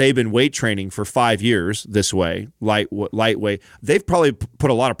 but they've been weight training for 5 years this way, lightweight, they've probably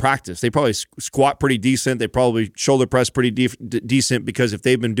put a lot of practice. They probably squat pretty decent. They probably shoulder press pretty decent because if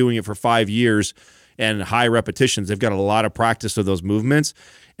they've been doing it for 5 years and high repetitions, they've got a lot of practice of those movements.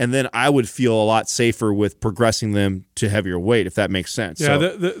 And then I would feel a lot safer with progressing them to heavier weight, if that makes sense. Yeah, So,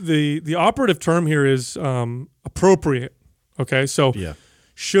 the operative term here is appropriate. Okay, so Yeah.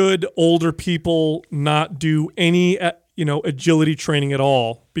 should older people not do any agility training at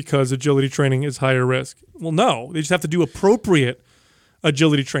all because agility training is higher risk? Well, no, they just have to do appropriate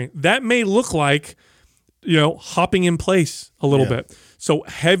agility training. That may look like hopping in place a little bit. So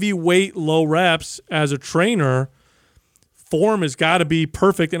heavy weight, low reps as a trainer form has got to be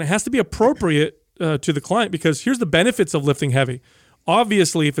perfect, and it has to be appropriate to the client, because here's the benefits of lifting heavy.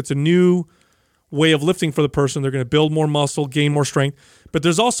 Obviously, if it's a new way of lifting for the person, they're going to build more muscle, gain more strength. But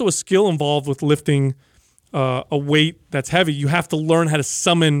there's also a skill involved with lifting a weight that's heavy. You have to learn how to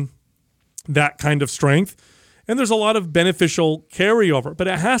summon that kind of strength. And there's a lot of beneficial carryover, but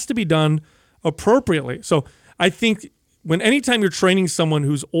it has to be done appropriately. So I think anytime you're training someone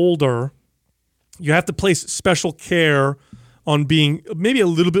who's older, you have to place special care on being maybe a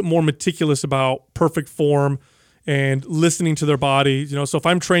little bit more meticulous about perfect form and listening to their body. So if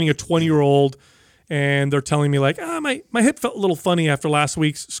I'm training a 20-year-old and they're telling me like, my hip felt a little funny after last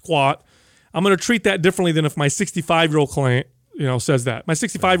week's squat, I'm going to treat that differently than if my 65-year-old client, says that. My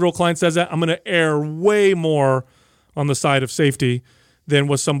 65-year-old client says that, I'm going to err way more on the side of safety than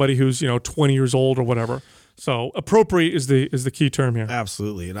with somebody who's 20 years old or whatever. So appropriate is the key term here.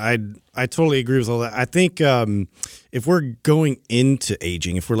 Absolutely. And I totally agree with all that. I think if we're going into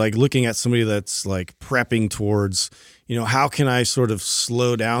aging, if we're like looking at somebody that's like prepping towards, how can I sort of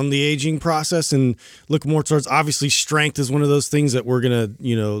slow down the aging process and look more towards, obviously strength is one of those things that we're going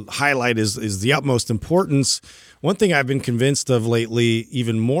to, highlight is the utmost importance. One thing I've been convinced of lately,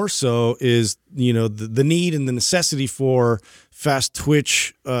 even more so, is, the need and the necessity for fast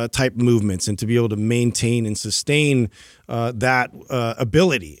twitch type movements and to be able to maintain and sustain that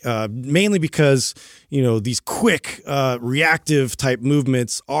ability, mainly because, these quick reactive type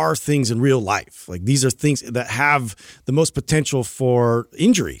movements are things in real life. Like these are things that have the most potential for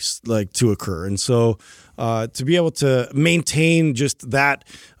injuries like to occur. And so to be able to maintain just that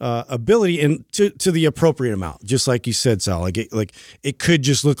ability and to the appropriate amount, just like you said, Sal, like it could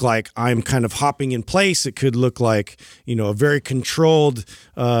just look like I'm kind of hopping in place. It could look like, a very controlled,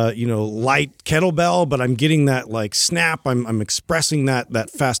 light kettlebell, but I'm getting that like snap. I'm expressing that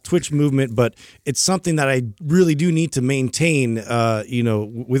fast twitch movement, but it's something that I really do need to maintain,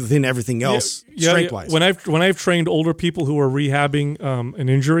 within everything else, strength-wise. When I've trained older people who are rehabbing an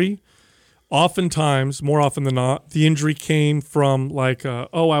injury, oftentimes, more often than not, the injury came from like, I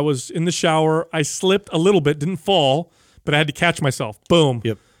was in the shower, I slipped a little bit, didn't fall, but I had to catch myself. Boom.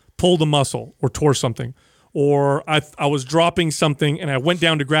 Yep. Pulled a muscle or tore something. Or I was dropping something and I went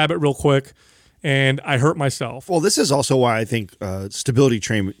down to grab it real quick and I hurt myself. Well, this is also why I think stability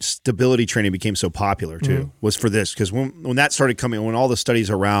training became so popular too, was for this. Because when that started coming, when all the studies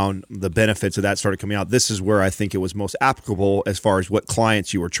around the benefits of that started coming out, this is where I think it was most applicable as far as what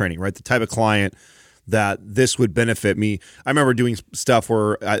clients you were training, right? The type of client that this would benefit me. I remember doing stuff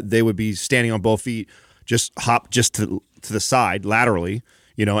where they would be standing on both feet, just hop just to the side laterally,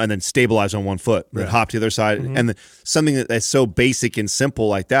 and then stabilize on one foot, then hop to the other side. And something that's so basic and simple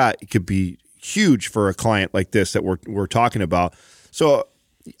like that, it could be huge for a client like this that we're talking about. So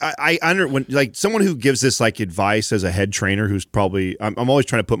I when like someone who gives this like advice as a head trainer, who's probably I'm always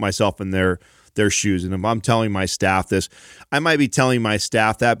trying to put myself in their shoes, and if I'm telling my staff this, I might be telling my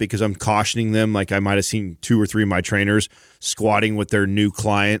staff that because I'm cautioning them. Like I might have seen 2 or 3 of my trainers squatting with their new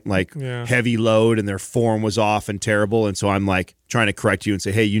client, like heavy load, and their form was off and terrible, and so I'm like trying to correct you and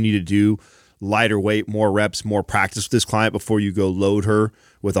say, hey, you need to do lighter weight, more reps, more practice with this client before you go load her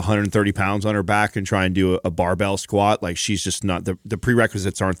with 130 pounds on her back and try and do a barbell squat. Like she's just not, the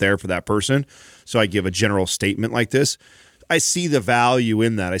prerequisites aren't there for that person. So I give a general statement like this. I see the value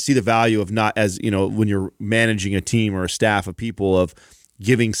in that. I see the value of not, as when you're managing a team or a staff of people, of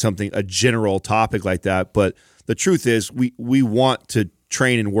giving something, a general topic like that. But the truth is we want to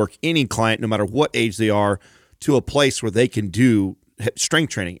train and work any client, no matter what age they are, to a place where they can do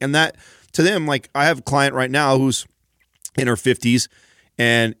strength training. And that, to them, like I have a client right now who's in her 50s,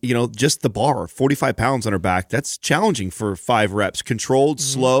 and just the bar, 45 pounds on her back, that's challenging for 5 reps, controlled,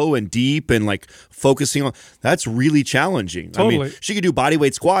 slow and deep, and like focusing on, that's really challenging. Totally. I mean, she could do body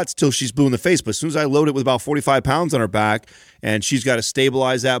weight squats till she's blue in the face, but as soon as I load it with about 45 pounds on her back, and she's got to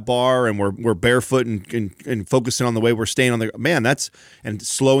stabilize that bar, and we're barefoot and focusing on the way we're staying on the man, and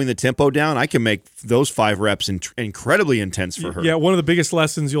slowing the tempo down, I can make those 5 reps incredibly intense for her. Yeah, one of the biggest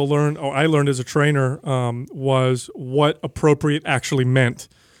lessons you'll learn, or I learned as a trainer, was what appropriate actually meant.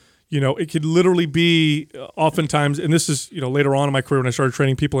 It could literally be oftentimes, and this is, later on in my career when I started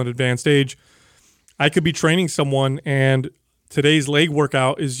training people in advanced age, I could be training someone and today's leg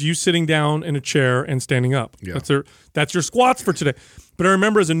workout is you sitting down in a chair and standing up. Yeah. That's your squats for today. But I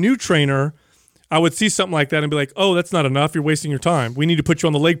remember as a new trainer, I would see something like that and be like, oh, that's not enough. You're wasting your time. We need to put you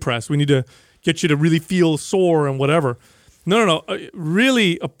on the leg press. We need to get you to really feel sore and whatever. No.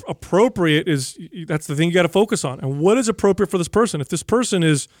 Really appropriate that's the thing you got to focus on. And what is appropriate for this person? If this person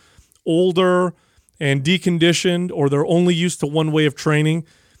is older and deconditioned, or they're only used to one way of training,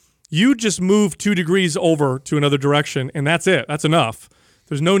 You just move 2 degrees over to another direction, and that's it. That's enough.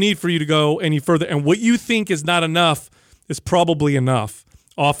 There's no need for you to go any further. And what you think is not enough is probably enough,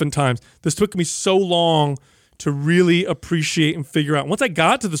 oftentimes. This took me so long to really appreciate and figure out. Once I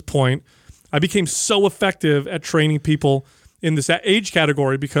got to this point, I became so effective at training people in this age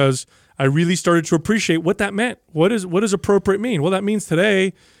category because I really started to appreciate what that meant. What does appropriate mean? Well, that means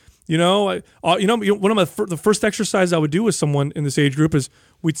today, one of the first exercises I would do with someone in this age group is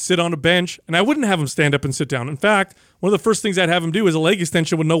we'd sit on a bench, and I wouldn't have them stand up and sit down. In fact, one of the first things I'd have them do is a leg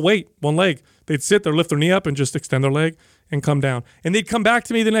extension with no weight, one leg. They'd sit there, lift their knee up, and just extend their leg and come down. And they'd come back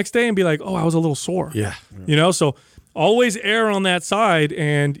to me the next day and be like, oh, I was a little sore. Yeah. So always err on that side,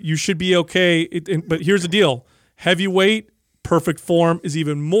 and you should be okay. But here's the deal. Heavy weight, perfect form is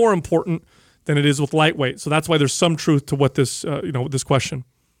even more important than it is with lightweight. So that's why there's some truth to what this question.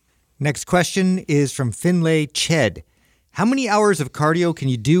 Next question is from Finlay Ched. How many hours of cardio can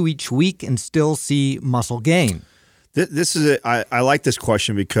you do each week and still see muscle gain? I like this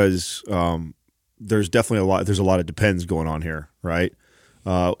question because there's definitely there's a lot of depends going on here, right?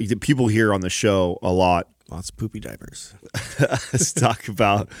 People here on the show a lot. Lots of poopy diapers. Let's talk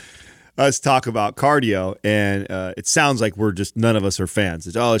about cardio, and it sounds like none of us are fans.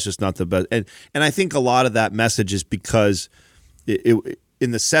 It's just not the best. And I think a lot of that message is because it in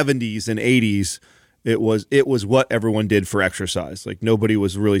the 70s and 80s, it was what everyone did for exercise. Like nobody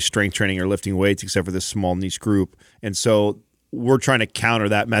was really strength training or lifting weights except for this small niche group. And so we're trying to counter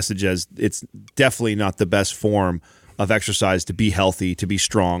that message as it's definitely not the best form of exercise to be healthy, to be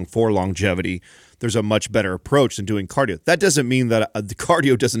strong, for longevity. There's a much better approach than doing cardio. That doesn't mean that the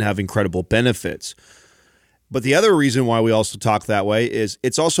cardio doesn't have incredible benefits. But the other reason why we also talk that way is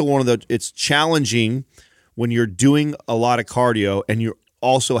it's also it's challenging when you're doing a lot of cardio and you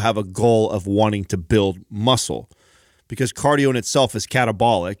also have a goal of wanting to build muscle, because cardio in itself is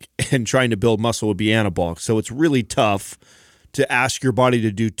catabolic and trying to build muscle would be anabolic. So it's really tough to ask your body to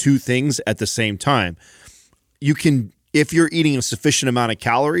do 2 things at the same time. You can, if you're eating a sufficient amount of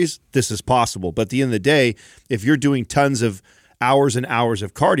calories, this is possible. But at the end of the day, if you're doing tons of hours and hours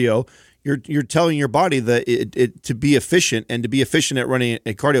of cardio, you're telling your body that it to be efficient, and to be efficient at running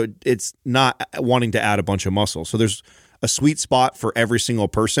a cardio, it's not wanting to add a bunch of muscle. So there's a sweet spot for every single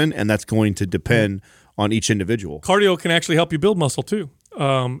person, and that's going to depend on each individual. Cardio can actually help you build muscle too.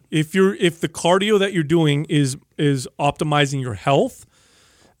 If the cardio that you're doing is optimizing your health,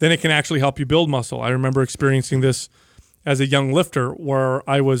 then it can actually help you build muscle. I remember experiencing this as a young lifter where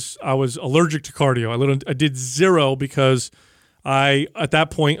I was allergic to cardio. I did 0 because I at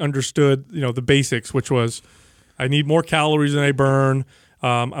that point understood the basics, which was I need more calories than I burn.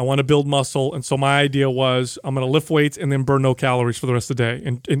 I want to build muscle, and so my idea was I'm going to lift weights and then burn no calories for the rest of the day.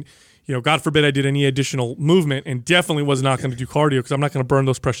 And God forbid I did any additional movement, and definitely was not going to do cardio because I'm not going to burn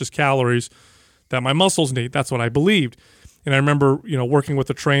those precious calories that my muscles need. That's what I believed. And I remember working with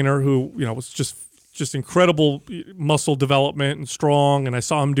a trainer who was just incredible muscle development and strong, and I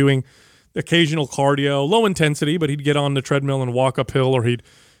saw him doing occasional cardio, low intensity, but he'd get on the treadmill and walk uphill, or he'd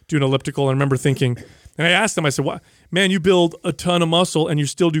do an elliptical. And I remember thinking, and I asked him, I said, "What, man, you build a ton of muscle and you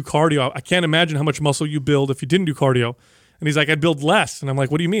still do cardio. I can't imagine how much muscle you build if you didn't do cardio." And he's like, "I'd build less." And I'm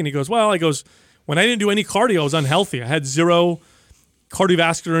like, "What do you mean?" He goes, "Well," "when I didn't do any cardio, I was unhealthy. I had 0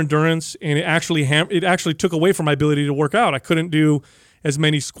 cardiovascular endurance, and it actually took away from my ability to work out. I couldn't do as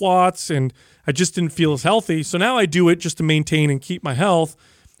many squats, and I just didn't feel as healthy. So now I do it just to maintain and keep my health,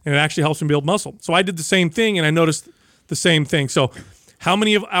 and it actually helps me build muscle." So I did the same thing, and I noticed the same thing. So how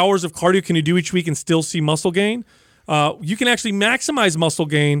many hours of cardio can you do each week and still see muscle gain? You can actually maximize muscle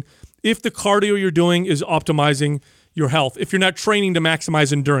gain if the cardio you're doing is optimizing your health. If you're not training to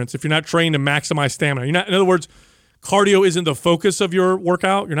maximize endurance, if you're not training to maximize stamina, in other words, cardio isn't the focus of your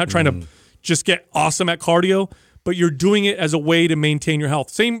workout. You're not trying to just get awesome at cardio, but you're doing it as a way to maintain your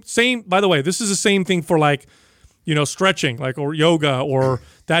health. Same. By the way, this is the same thing for stretching, or yoga or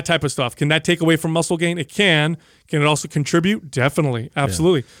that type of stuff. Can that take away from muscle gain? It can. Can it also contribute? Definitely.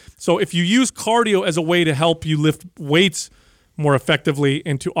 Absolutely. Yeah. So if you use cardio as a way to help you lift weights more effectively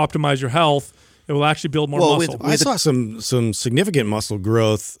and to optimize your health, it will actually build more muscle. I saw some significant muscle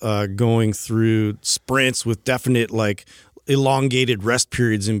growth going through sprints with definite elongated rest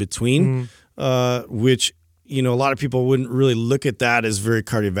periods in between, which a lot of people wouldn't really look at that as very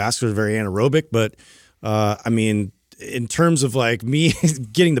cardiovascular, very anaerobic, but in terms of me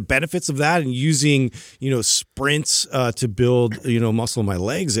getting the benefits of that and using sprints to build muscle in my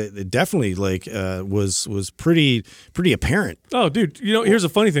legs, it definitely was pretty apparent. Oh, dude, here's a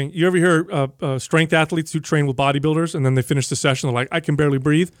funny thing. You ever hear strength athletes who train with bodybuilders and then they finish the session, they're like, "I can barely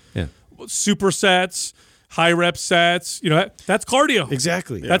breathe." Yeah. Supersets, high rep sets. That's cardio.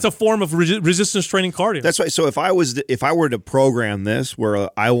 Exactly. That's a form of resistance training cardio. That's right. So if I were to program this where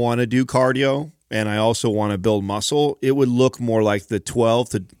I want to do cardio and I also want to build muscle, it would look more like the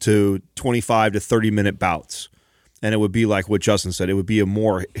 12 to 25 to 30 minute bouts. And it would be like what Justin said. It would be a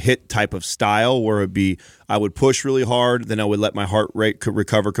more HIIT type of style where it'd be I would push really hard, then I would let my heart rate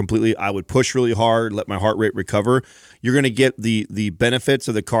recover completely. I would push really hard, let my heart rate recover. You're going to get the benefits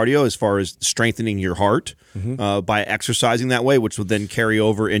of the cardio as far as strengthening your heart by exercising that way, which will then carry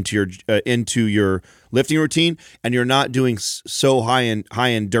over into your lifting routine. And you're not doing so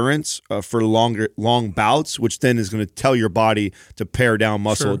high endurance for long bouts, which then is going to tell your body to pare down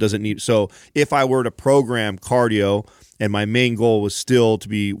muscle. Sure. It doesn't need. So if I were to program cardio, and my main goal was still to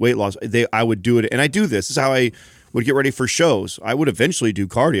be weight loss, I would do it. And I do this. This is how I would get ready for shows. I would eventually do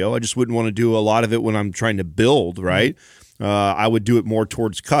cardio. I just wouldn't want to do a lot of it when I'm trying to build, right? I would do it more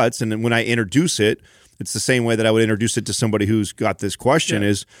towards cuts. And then when I introduce it, it's the same way that I would introduce it to somebody who's got this question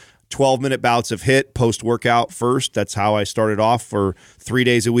is 12-minute bouts of HIIT post-workout first. That's how I started off for 3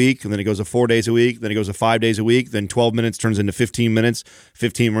 days a week, and then it goes to 4 days a week, then it goes to 5 days a week, then 12 minutes turns into 15 minutes,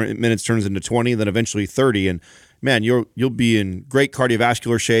 15 minutes turns into 20, then eventually 30. And man, you'll be in great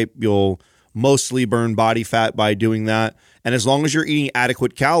cardiovascular shape. You'll mostly burn body fat by doing that. And as long as you're eating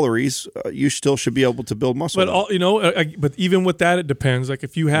adequate calories, you still should be able to build muscle. But but even with that, it depends. Like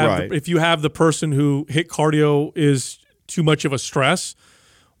if you have the person who HIIT cardio is too much of a stress,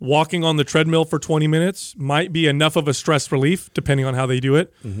 walking on the treadmill for 20 minutes might be enough of a stress relief, depending on how they do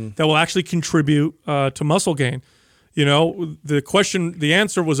it, that will actually contribute to muscle gain. The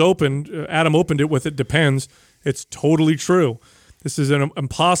answer was opened. Adam opened it with "it depends." It's totally true. This is an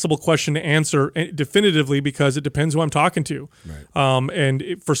impossible question to answer definitively because it depends who I'm talking to.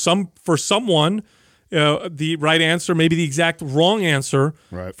 Right. For someone, the right answer may be the exact wrong answer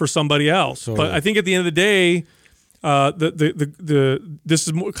for somebody else. Totally. But I think at the end of the day, this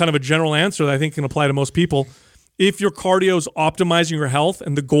is kind of a general answer that I think can apply to most people. If your cardio is optimizing your health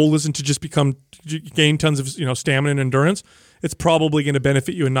and the goal isn't to just gain tons of stamina and endurance, it's probably going to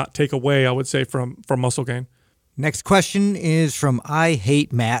benefit you and not take away, I would say, from muscle gain. Next question is from I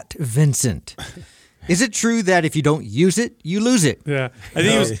Hate Matt Vincent. Is it true that if you don't use it, you lose it? Yeah, I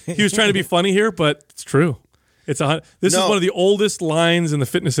think he was trying to be funny here, but it's true. This is one of the oldest lines in the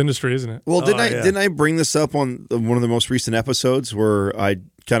fitness industry, isn't it? Well, didn't I bring this up on one of the most recent episodes where I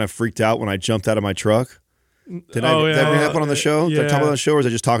kind of freaked out when I jumped out of my truck? Did I bring that up on the show? Did I talk about it on the show, or was I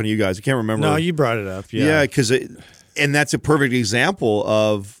just talking to you guys? I can't remember. No, you brought it up. Yeah, and that's a perfect example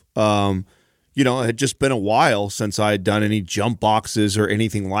of it had just been a while since I had done any jump boxes or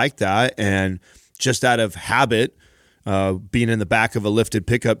anything like that, and just out of habit, being in the back of a lifted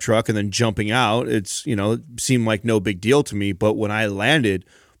pickup truck and then jumping out, it seemed like no big deal to me. But when I landed,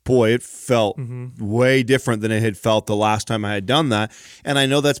 boy, it felt way different than it had felt the last time I had done that. And I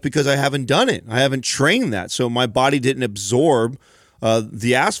know that's because I haven't done it. I haven't trained that. So my body didn't absorb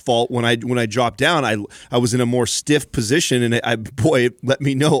the asphalt when I dropped down. I was in a more stiff position, and it let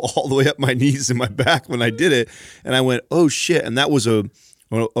me know all the way up my knees and my back when I did it. And I went, oh shit. And that was an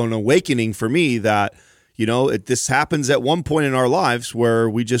awakening for me that, this happens at one point in our lives where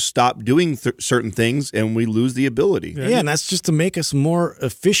we just stop doing certain things and we lose the ability. Yeah, and that's just to make us more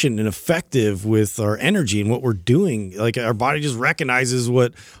efficient and effective with our energy and what we're doing. Like our body just recognizes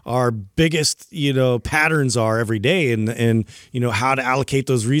what our biggest, patterns are every day and how to allocate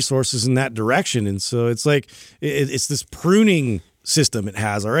those resources in that direction. And so it's like it's this pruning system it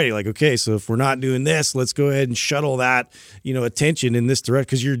has already. Like, okay, so if we're not doing this, let's go ahead and shuttle that, attention in this direction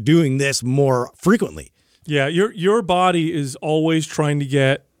because you're doing this more frequently. Yeah, your body is always trying to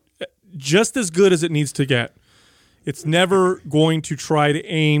get just as good as it needs to get. It's never going to try to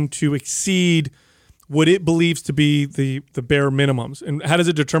aim to exceed what it believes to be the bare minimums. And how does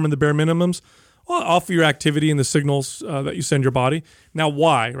it determine the bare minimums? Well, off of your activity and the signals that you send your body. Now,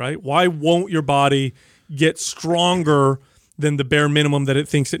 why, right? Why won't your body get stronger than the bare minimum that it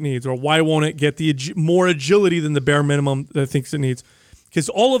thinks it needs? Or why won't it get the more agility than the bare minimum that it thinks it needs? Because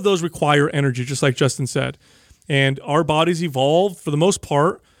all of those require energy, just like Justin said. And our bodies evolved, for the most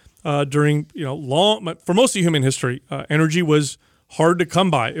part, during for most of human history. Energy was hard to come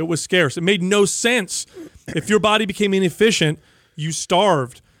by. It was scarce. It made no sense. If your body became inefficient, you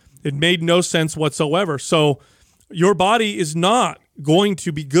starved. It made no sense whatsoever. So your body is not going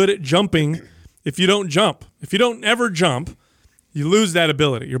to be good at jumping if you don't jump. If you don't ever jump, you lose that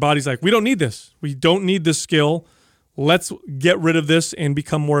ability. Your body's like, we don't need this. We don't need this skill. Let's get rid of this and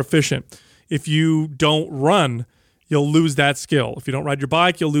become more efficient. If you don't run, you'll lose that skill. If you don't ride your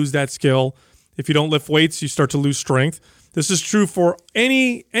bike, you'll lose that skill. If you don't lift weights, you start to lose strength. This is true for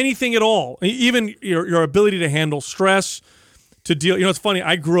anything at all, even your ability to handle stress, to deal. It's funny.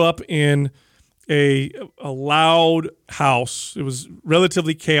 I grew up in a loud house. It was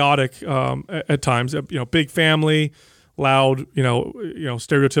relatively chaotic at times. Big family, loud.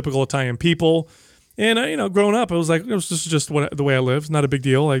 Stereotypical Italian people. And growing up, I was like, this is just the way I live. It's not a big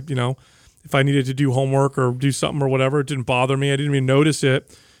deal. Like, if I needed to do homework or do something or whatever, it didn't bother me. I didn't even notice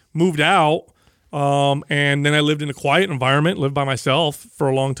it. Moved out. And then I lived in a quiet environment, lived by myself for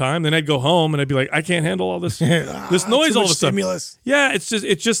a long time. Then I'd go home and I'd be like, I can't handle all this this noise all of a sudden. Stimulus. Yeah, it's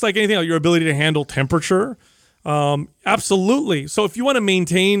just like anything else. Your ability to handle temperature. Absolutely. So if you want to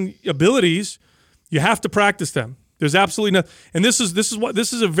maintain abilities, you have to practice them. There's absolutely nothing. And this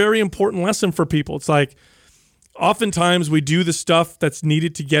is a very important lesson for people. It's like oftentimes we do the stuff that's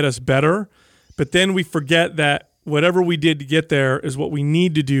needed to get us better, but then we forget that whatever we did to get there is what we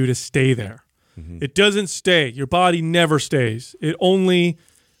need to do to stay there. It doesn't stay. Your body never stays. It only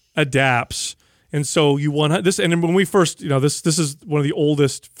adapts. And so you want this. And when we first, this is one of the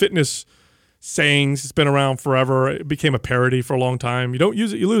oldest fitness sayings. It's been around forever. It became a parody for a long time. You don't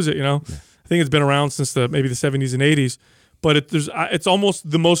use it, you lose it. I think it's been around since maybe the 70s and 80s. But it's almost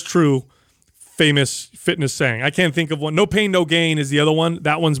the most true, famous fitness saying. I can't think of one. No pain, no gain is the other one.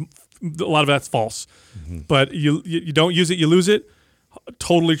 That one's a lot of that's false. But you don't use it, you lose it.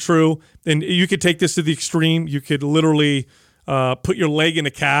 Totally true. And you could take this to the extreme. You could literally put your leg in a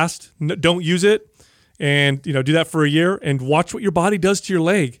cast. Don't use it, and do that for a year and watch what your body does to your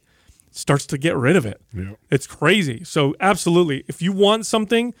leg. It starts to get rid of it. Yeah. It's crazy. So absolutely, if you want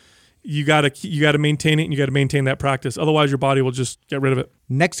something, you gotta maintain it, and you gotta maintain that practice. Otherwise, your body will just get rid of it.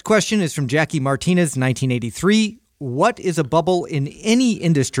 Next question is from Jackie Martinez, 1983. What is a bubble in any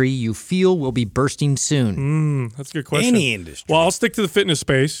industry you feel will be bursting soon? That's a good question. Any industry. Well, I'll stick to the fitness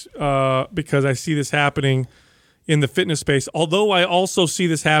space because I see this happening in the fitness space. Although I also see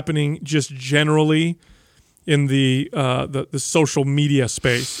this happening just generally in the social media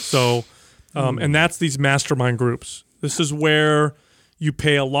space. So, and that's these mastermind groups. This is where you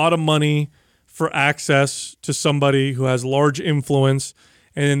pay a lot of money for access to somebody who has large influence,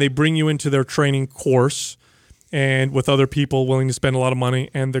 and then they bring you into their training course. And with other people willing to spend a lot of money.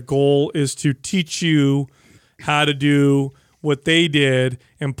 And the goal is to teach you how to do what they did.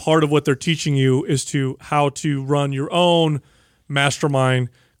 And part of what they're teaching you is how to run your own mastermind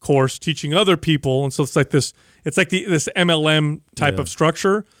course, teaching other people. And so it's like this MLM type of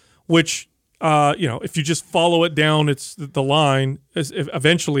structure, which, if you just follow it down, it's the line,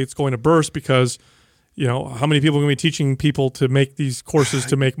 eventually it's going to burst because how many people are going to be teaching people to make these courses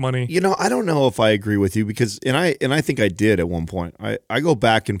to make money? I don't know if I agree with you because, and I think I did at one point. I go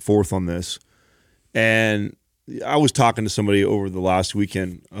back and forth on this, and I was talking to somebody over the last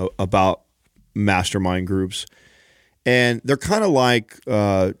weekend about mastermind groups, and they're kind of like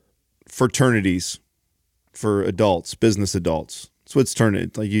fraternities for adults, business adults. That's what it's turned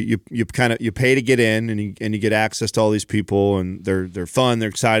into. Like you pay to get in, and you get access to all these people, and they're fun, they're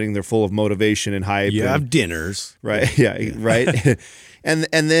exciting, they're full of motivation and hype. You have dinners, right? Yeah, right. and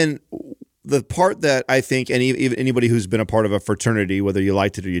then the part that I think, and even anybody who's been a part of a fraternity, whether you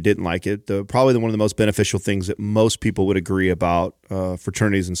liked it or you didn't like it, probably one of the most beneficial things that most people would agree about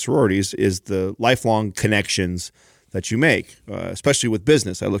fraternities and sororities is the lifelong connections that you make, especially with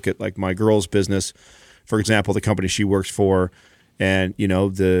business. I look at like my girl's business, for example, the company she works for. And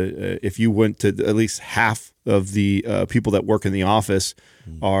if you went to at least half of the people that work in the office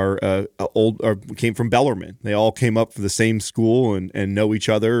came from Bellarmine. They all came up from the same school and know each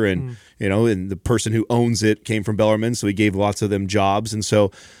other. And and the person who owns it came from Bellarmine, so he gave lots of them jobs. And so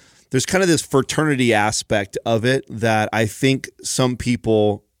there's kind of this fraternity aspect of it that I think some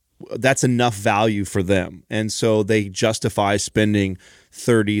people, that's enough value for them, and so they justify spending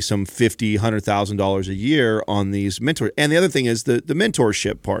 $30,000, some $50,000, $100,000 a year on these mentors. And the other thing is the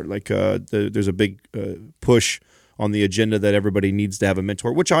mentorship part. Like there's a big push on the agenda that everybody needs to have a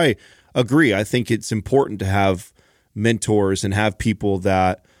mentor, which I agree. I think it's important to have mentors and have people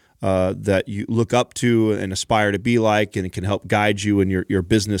that you look up to and aspire to be like, and it can help guide you in your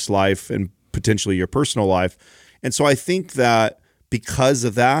business life and potentially your personal life. And so I think that because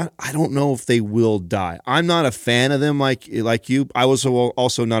of that, I don't know if they will die. I'm not a fan of them like you. I was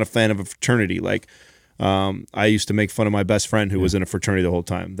also not a fan of a fraternity. Like I used to make fun of my best friend who was in a fraternity the whole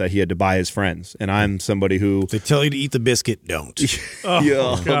time, that he had to buy his friends. And I'm somebody who... They tell you to eat the biscuit, don't.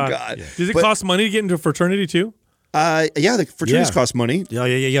 Oh, God. Yeah. Does it cost money to get into a fraternity too? Yeah, the fraternities cost money. Yeah,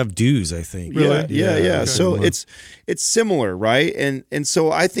 you have dues, I think. Really? Yeah. Okay. So it's similar, right? And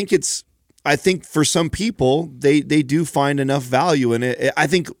so I think it's I think for some people, they do find enough value in it. I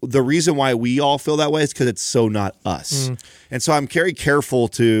think the reason why we all feel that way is because it's so not us. And so I'm very careful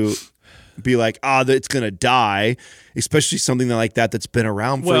to be like, it's going to die, especially something like that that's been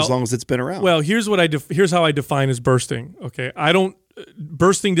around for as long as it's been around. Well, here's how I define as bursting. Okay,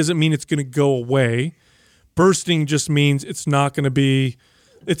 bursting doesn't mean it's going to go away. Bursting just means it's not going to be.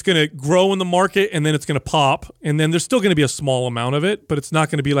 It's going to grow in the market, and then it's going to pop, and then there's still going to be a small amount of it, but it's not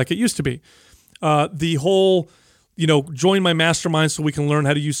going to be like it used to be. The whole, join my mastermind so we can learn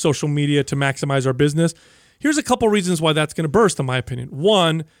how to use social media to maximize our business. Here's a couple reasons why that's going to burst, in my opinion.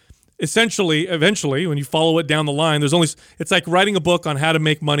 One, eventually, when you follow it down the line, it's like writing a book on how to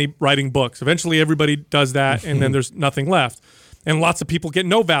make money writing books. Eventually, everybody does that, and then there's nothing left. And lots of people get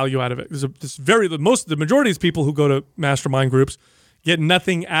no value out of it. The majority of these people who go to mastermind groups get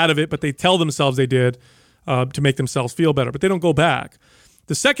nothing out of it, but they tell themselves they did to make themselves feel better, but they don't go back.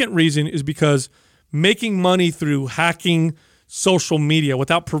 The second reason is because making money through hacking social media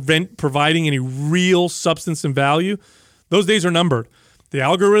without providing any real substance and value, those days are numbered. The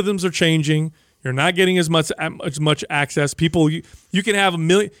algorithms are changing. You're not getting as much access. People, you can have 1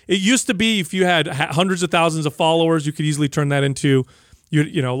 million. It used to be if you had hundreds of thousands of followers, you could easily turn that into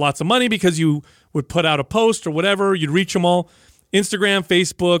lots of money because you would put out a post or whatever. You'd reach them all. Instagram,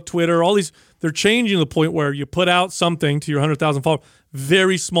 Facebook, Twitter, all these, they're changing to the point where you put out something to your 100,000 followers,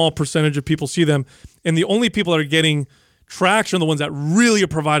 very small percentage of people see them, and the only people that are getting traction are the ones that really are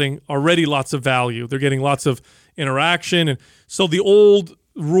providing already lots of value. They're getting lots of interaction, and so the old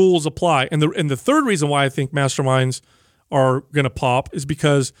rules apply. And the third reason why I think masterminds are going to pop is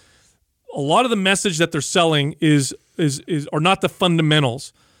because a lot of the message that they're selling are not the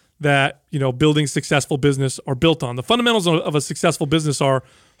fundamentals that building successful business are built on. The fundamentals of a successful business are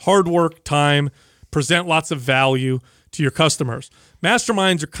hard work, time, present lots of value to your customers.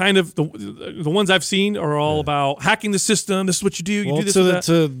 Masterminds are kind of the ones I've seen are all about hacking the system. This is what you do. You do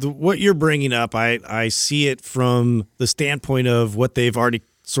this. What you're bringing up, I see it from the standpoint of what they've already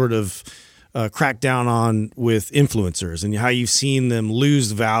sort of cracked down on with influencers and how you've seen them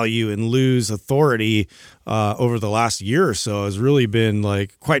lose value and lose authority over the last year or so has really been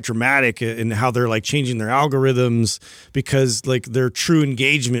like quite dramatic in how they're like changing their algorithms because like their true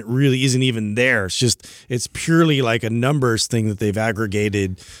engagement really isn't even there. It's purely like a numbers thing that they've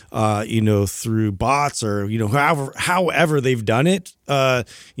aggregated, through bots or, however they've done it.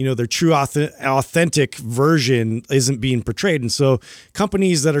 Their true authentic version isn't being portrayed. And so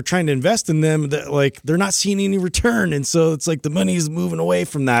companies that are trying to invest in them, they're not seeing any return. And so it's like the money is moving away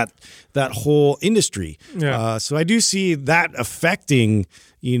from that whole industry. Yeah. So I do see that affecting,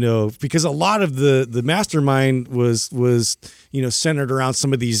 because a lot of the mastermind was centered around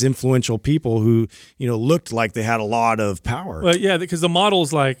some of these influential people who, looked like they had a lot of power. Well, yeah, because the model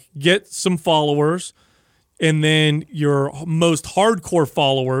is like get some followers, and then your most hardcore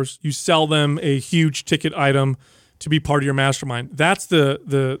followers, you sell them a huge ticket item to be part of your mastermind. That's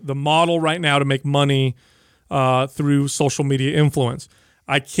the model right now to make money through social media influence.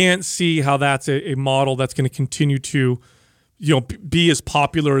 I can't see how that's a model that's going to continue to, be as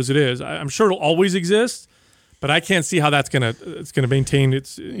popular as it is. I'm sure it'll always exist, but I can't see how it's going to maintain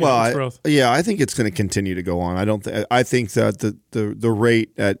its growth. I think it's going to continue to go on. I think that the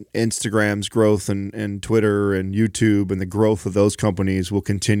rate at Instagram's growth and Twitter and YouTube and the growth of those companies will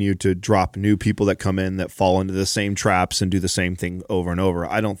continue to drop new people that come in that fall into the same traps and do the same thing over and over.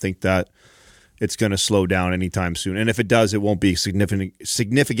 I don't think that it's going to slow down anytime soon. And if it does, it won't be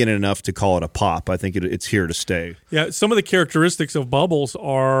significant enough to call it a pop. I think it's here to stay. Yeah, some of the characteristics of bubbles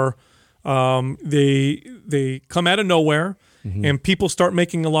are they come out of nowhere, and people start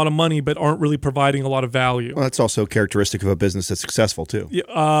making a lot of money but aren't really providing a lot of value. Well, that's also a characteristic of a business that's successful too.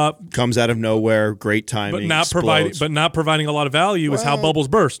 Comes out of nowhere, great timing, but not providing a lot of value is how bubbles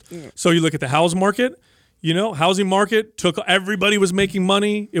burst. Yeah. So you look at the house market. Housing market everybody was making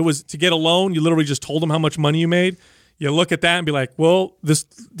money. It was to get a loan. You literally just told them how much money you made. You look at that and be like, well, this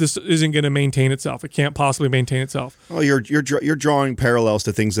isn't going to maintain itself. It can't possibly maintain itself. Well, you're drawing parallels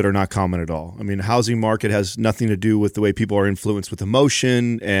to things that are not common at all. I mean, the housing market has nothing to do with the way people are influenced with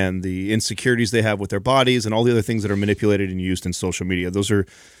emotion and the insecurities they have with their bodies and all the other things that are manipulated and used in social media. Those are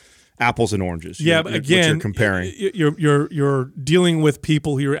apples and oranges. Yeah, but again, you're comparing. You're dealing with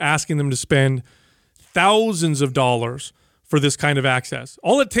people who you're asking them to spend thousands of dollars for this kind of access.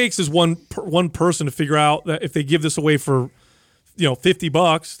 All it takes is one person to figure out that if they give this away for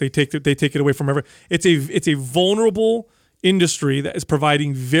 $50, they take it away from everyone. It's a vulnerable industry that is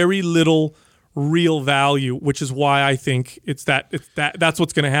providing very little real value, which is why I think that's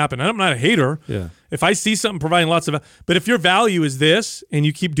what's going to happen. I'm not a hater. Yeah. If I see something providing lots of, but if your value is this and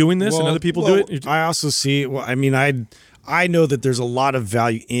you keep doing this and other people do it, I also see. Well, I mean, I know that there's a lot of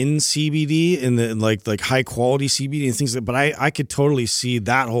value in CBD and the like high quality CBD and things, but I could totally see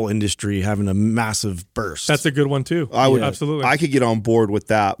that whole industry having a massive burst. That's a good one too. I would absolutely. I could get on board with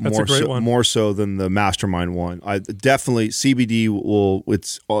that more so than the Mastermind one. I definitely CBD will.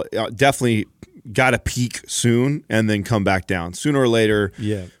 It's definitely got to peak soon and then come back down sooner or later.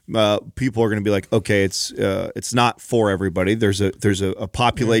 Yeah. People are going to be like, okay, it's not for everybody. There's a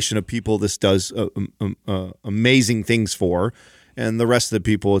population of people this does amazing things for, and the rest of the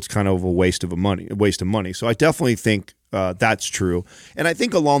people, it's kind of a waste of money. So I definitely think that's true, and I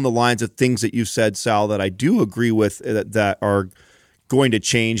think along the lines of things that you said, Sal, that I do agree with that are going to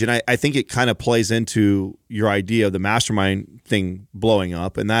change, and I think it kind of plays into your idea of the mastermind thing blowing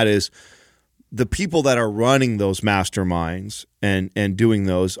up, and that is the people that are running those masterminds and doing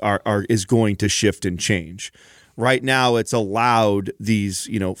those is going to shift and change. Right now, it's allowed these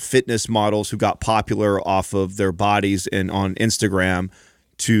fitness models who got popular off of their bodies and on Instagram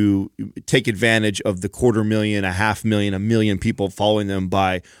to take advantage of the 250,000, 500,000, 1 million people following them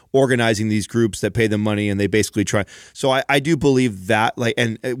by organizing these groups that pay them money, and they basically try. So I do believe that,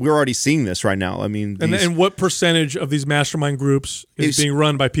 and we're already seeing this right now. I mean, and what percentage of these mastermind groups is being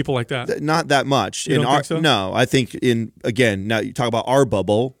run by people like that? Not that much. You don't think so? No, I think now you talk about our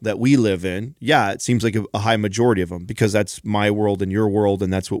bubble that we live in. Yeah, it seems like a high majority of them, because that's my world and your world,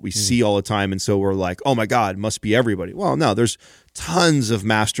 and that's what we see all the time. And so we're like, oh my God, must be everybody. Well, no, there's tons of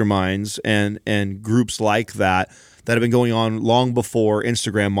masterminds and groups like that have been going on long before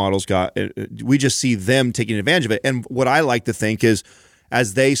Instagram models got. We just see them taking advantage of it. And what I like to think is,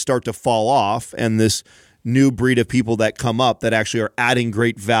 as they start to fall off, and this new breed of people that come up that actually are adding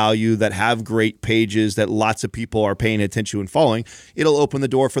great value, that have great pages that lots of people are paying attention to and following, it'll open the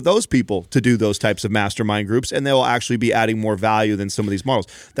door for those people to do those types of mastermind groups, and they'll actually be adding more value than some of these models.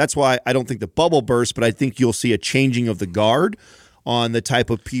 That's why I don't think the bubble burst, but I think you'll see a changing of the guard on the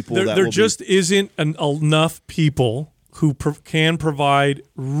type of people there just isn't enough people who can provide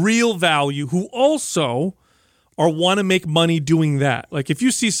real value, who also want to make money doing that. Like, if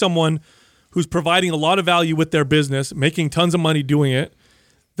you see someone who's providing a lot of value with their business, making tons of money doing it,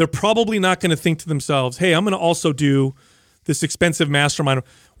 they're probably not going to think to themselves, hey, I'm going to also do this expensive mastermind.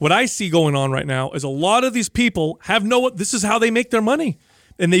 What I see going on right now is a lot of these people this is how they make their money.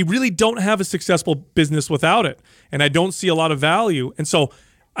 And they really don't have a successful business without it. And I don't see a lot of value. And so,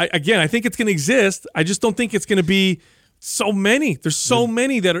 I think it's going to exist. I just don't think it's going to be so many. There's so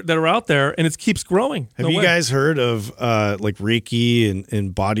many that are out there, and it keeps growing. Have you guys heard of like Reiki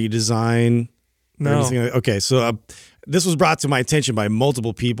and body design? No. Okay, so this was brought to my attention by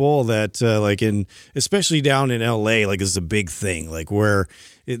multiple people that especially down in LA, like, this is a big thing, like, where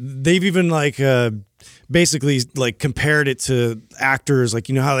they've even basically compared it to actors, like,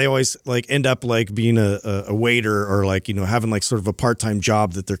 how they always end up being a waiter, or having sort of a part-time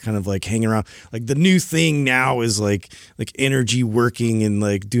job that they're kind of hanging around. Like, the new thing now is like energy working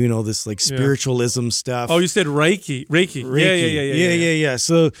and doing all this spiritualism stuff. Oh, you said Reiki. Yeah.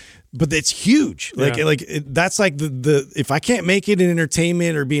 So, but it's huge. That's the if I can't make it in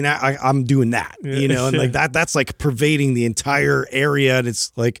entertainment or being, I'm doing that, and that's pervading the entire area, and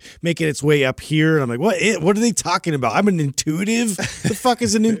it's making its way up here. And I'm like, what are they talking about? I'm an intuitive. The fuck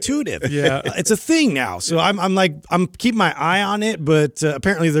is an intuitive? Yeah, it's a thing now. So I'm keeping my eye on it, but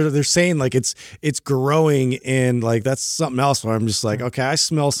apparently they're saying it's growing, and that's something else where I'm just okay, I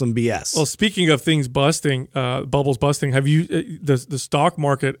smell some BS. Well, speaking of things busting, bubbles busting, have you the stock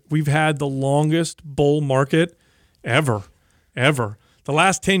market? We've had the longest bull market ever. The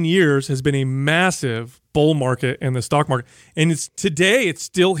last 10 years has been a massive bull market in the stock market, and today it's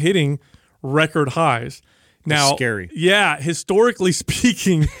still hitting record highs. Now, that's scary. Yeah, historically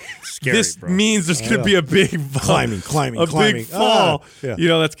speaking, scary, this bro. means there's going to be a big climbing, big fall.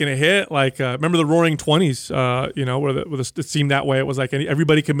 That's going to hit. Remember the Roaring 20s? Where it seemed that way. It was like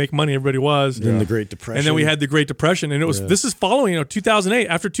everybody could make money. Everybody was. Then the Great Depression, and then we had the Great Depression, and it was this is following 2008.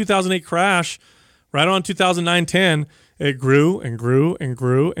 After 2008 crash, right on 2009-10. It grew and grew and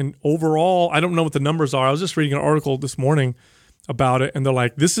grew, and overall, I don't know what the numbers are. I was just reading an article this morning about it, and they're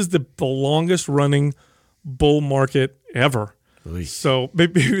like, this is the longest running bull market ever. Really? So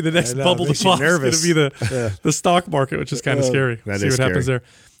maybe the next bubble to pop is going to be the stock market, which is kind of scary. See what happens there.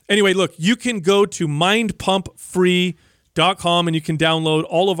 Anyway, look, you can go to mindpumpfree.com and you can download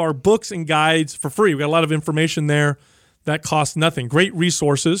all of our books and guides for free. We got a lot of information there that costs nothing. Great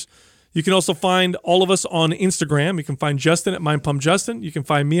resources. You can also find all of us on Instagram. You can find Justin at Mind Pump Justin. You can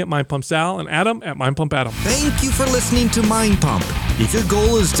find me at Mind Pump Sal and Adam at Mind Pump Adam. Thank you for listening to Mind Pump. If your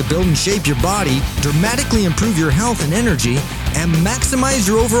goal is to build and shape your body, dramatically improve your health and energy, and maximize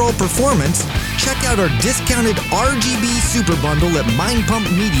your overall performance, check out our discounted RGB Super Bundle at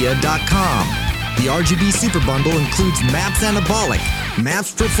mindpumpmedia.com. The RGB Super Bundle includes MAPS Anabolic,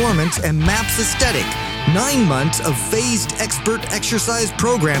 MAPS Performance, and MAPS Aesthetic. 9 months of phased expert exercise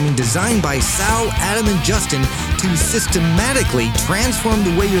programming designed by Sal, Adam, and Justin to systematically transform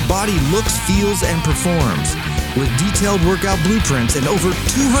the way your body looks, feels, and performs. With detailed workout blueprints and over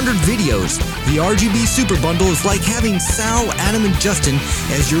 200 videos, the RGB Super Bundle is like having Sal, Adam, and Justin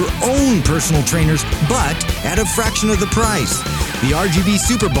as your own personal trainers, but at a fraction of the price. The RGB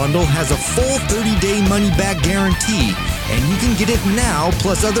Super Bundle has a full 30-day money-back guarantee, and you can get it now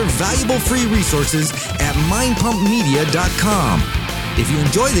plus other valuable free resources at mindpumpmedia.com. If you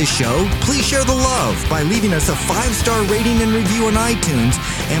enjoy this show, please share the love by leaving us a 5-star rating and review on iTunes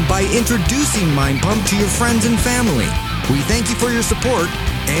and by introducing Mind Pump to your friends and family. We thank you for your support,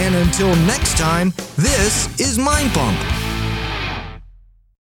 and until next time, this is Mind Pump.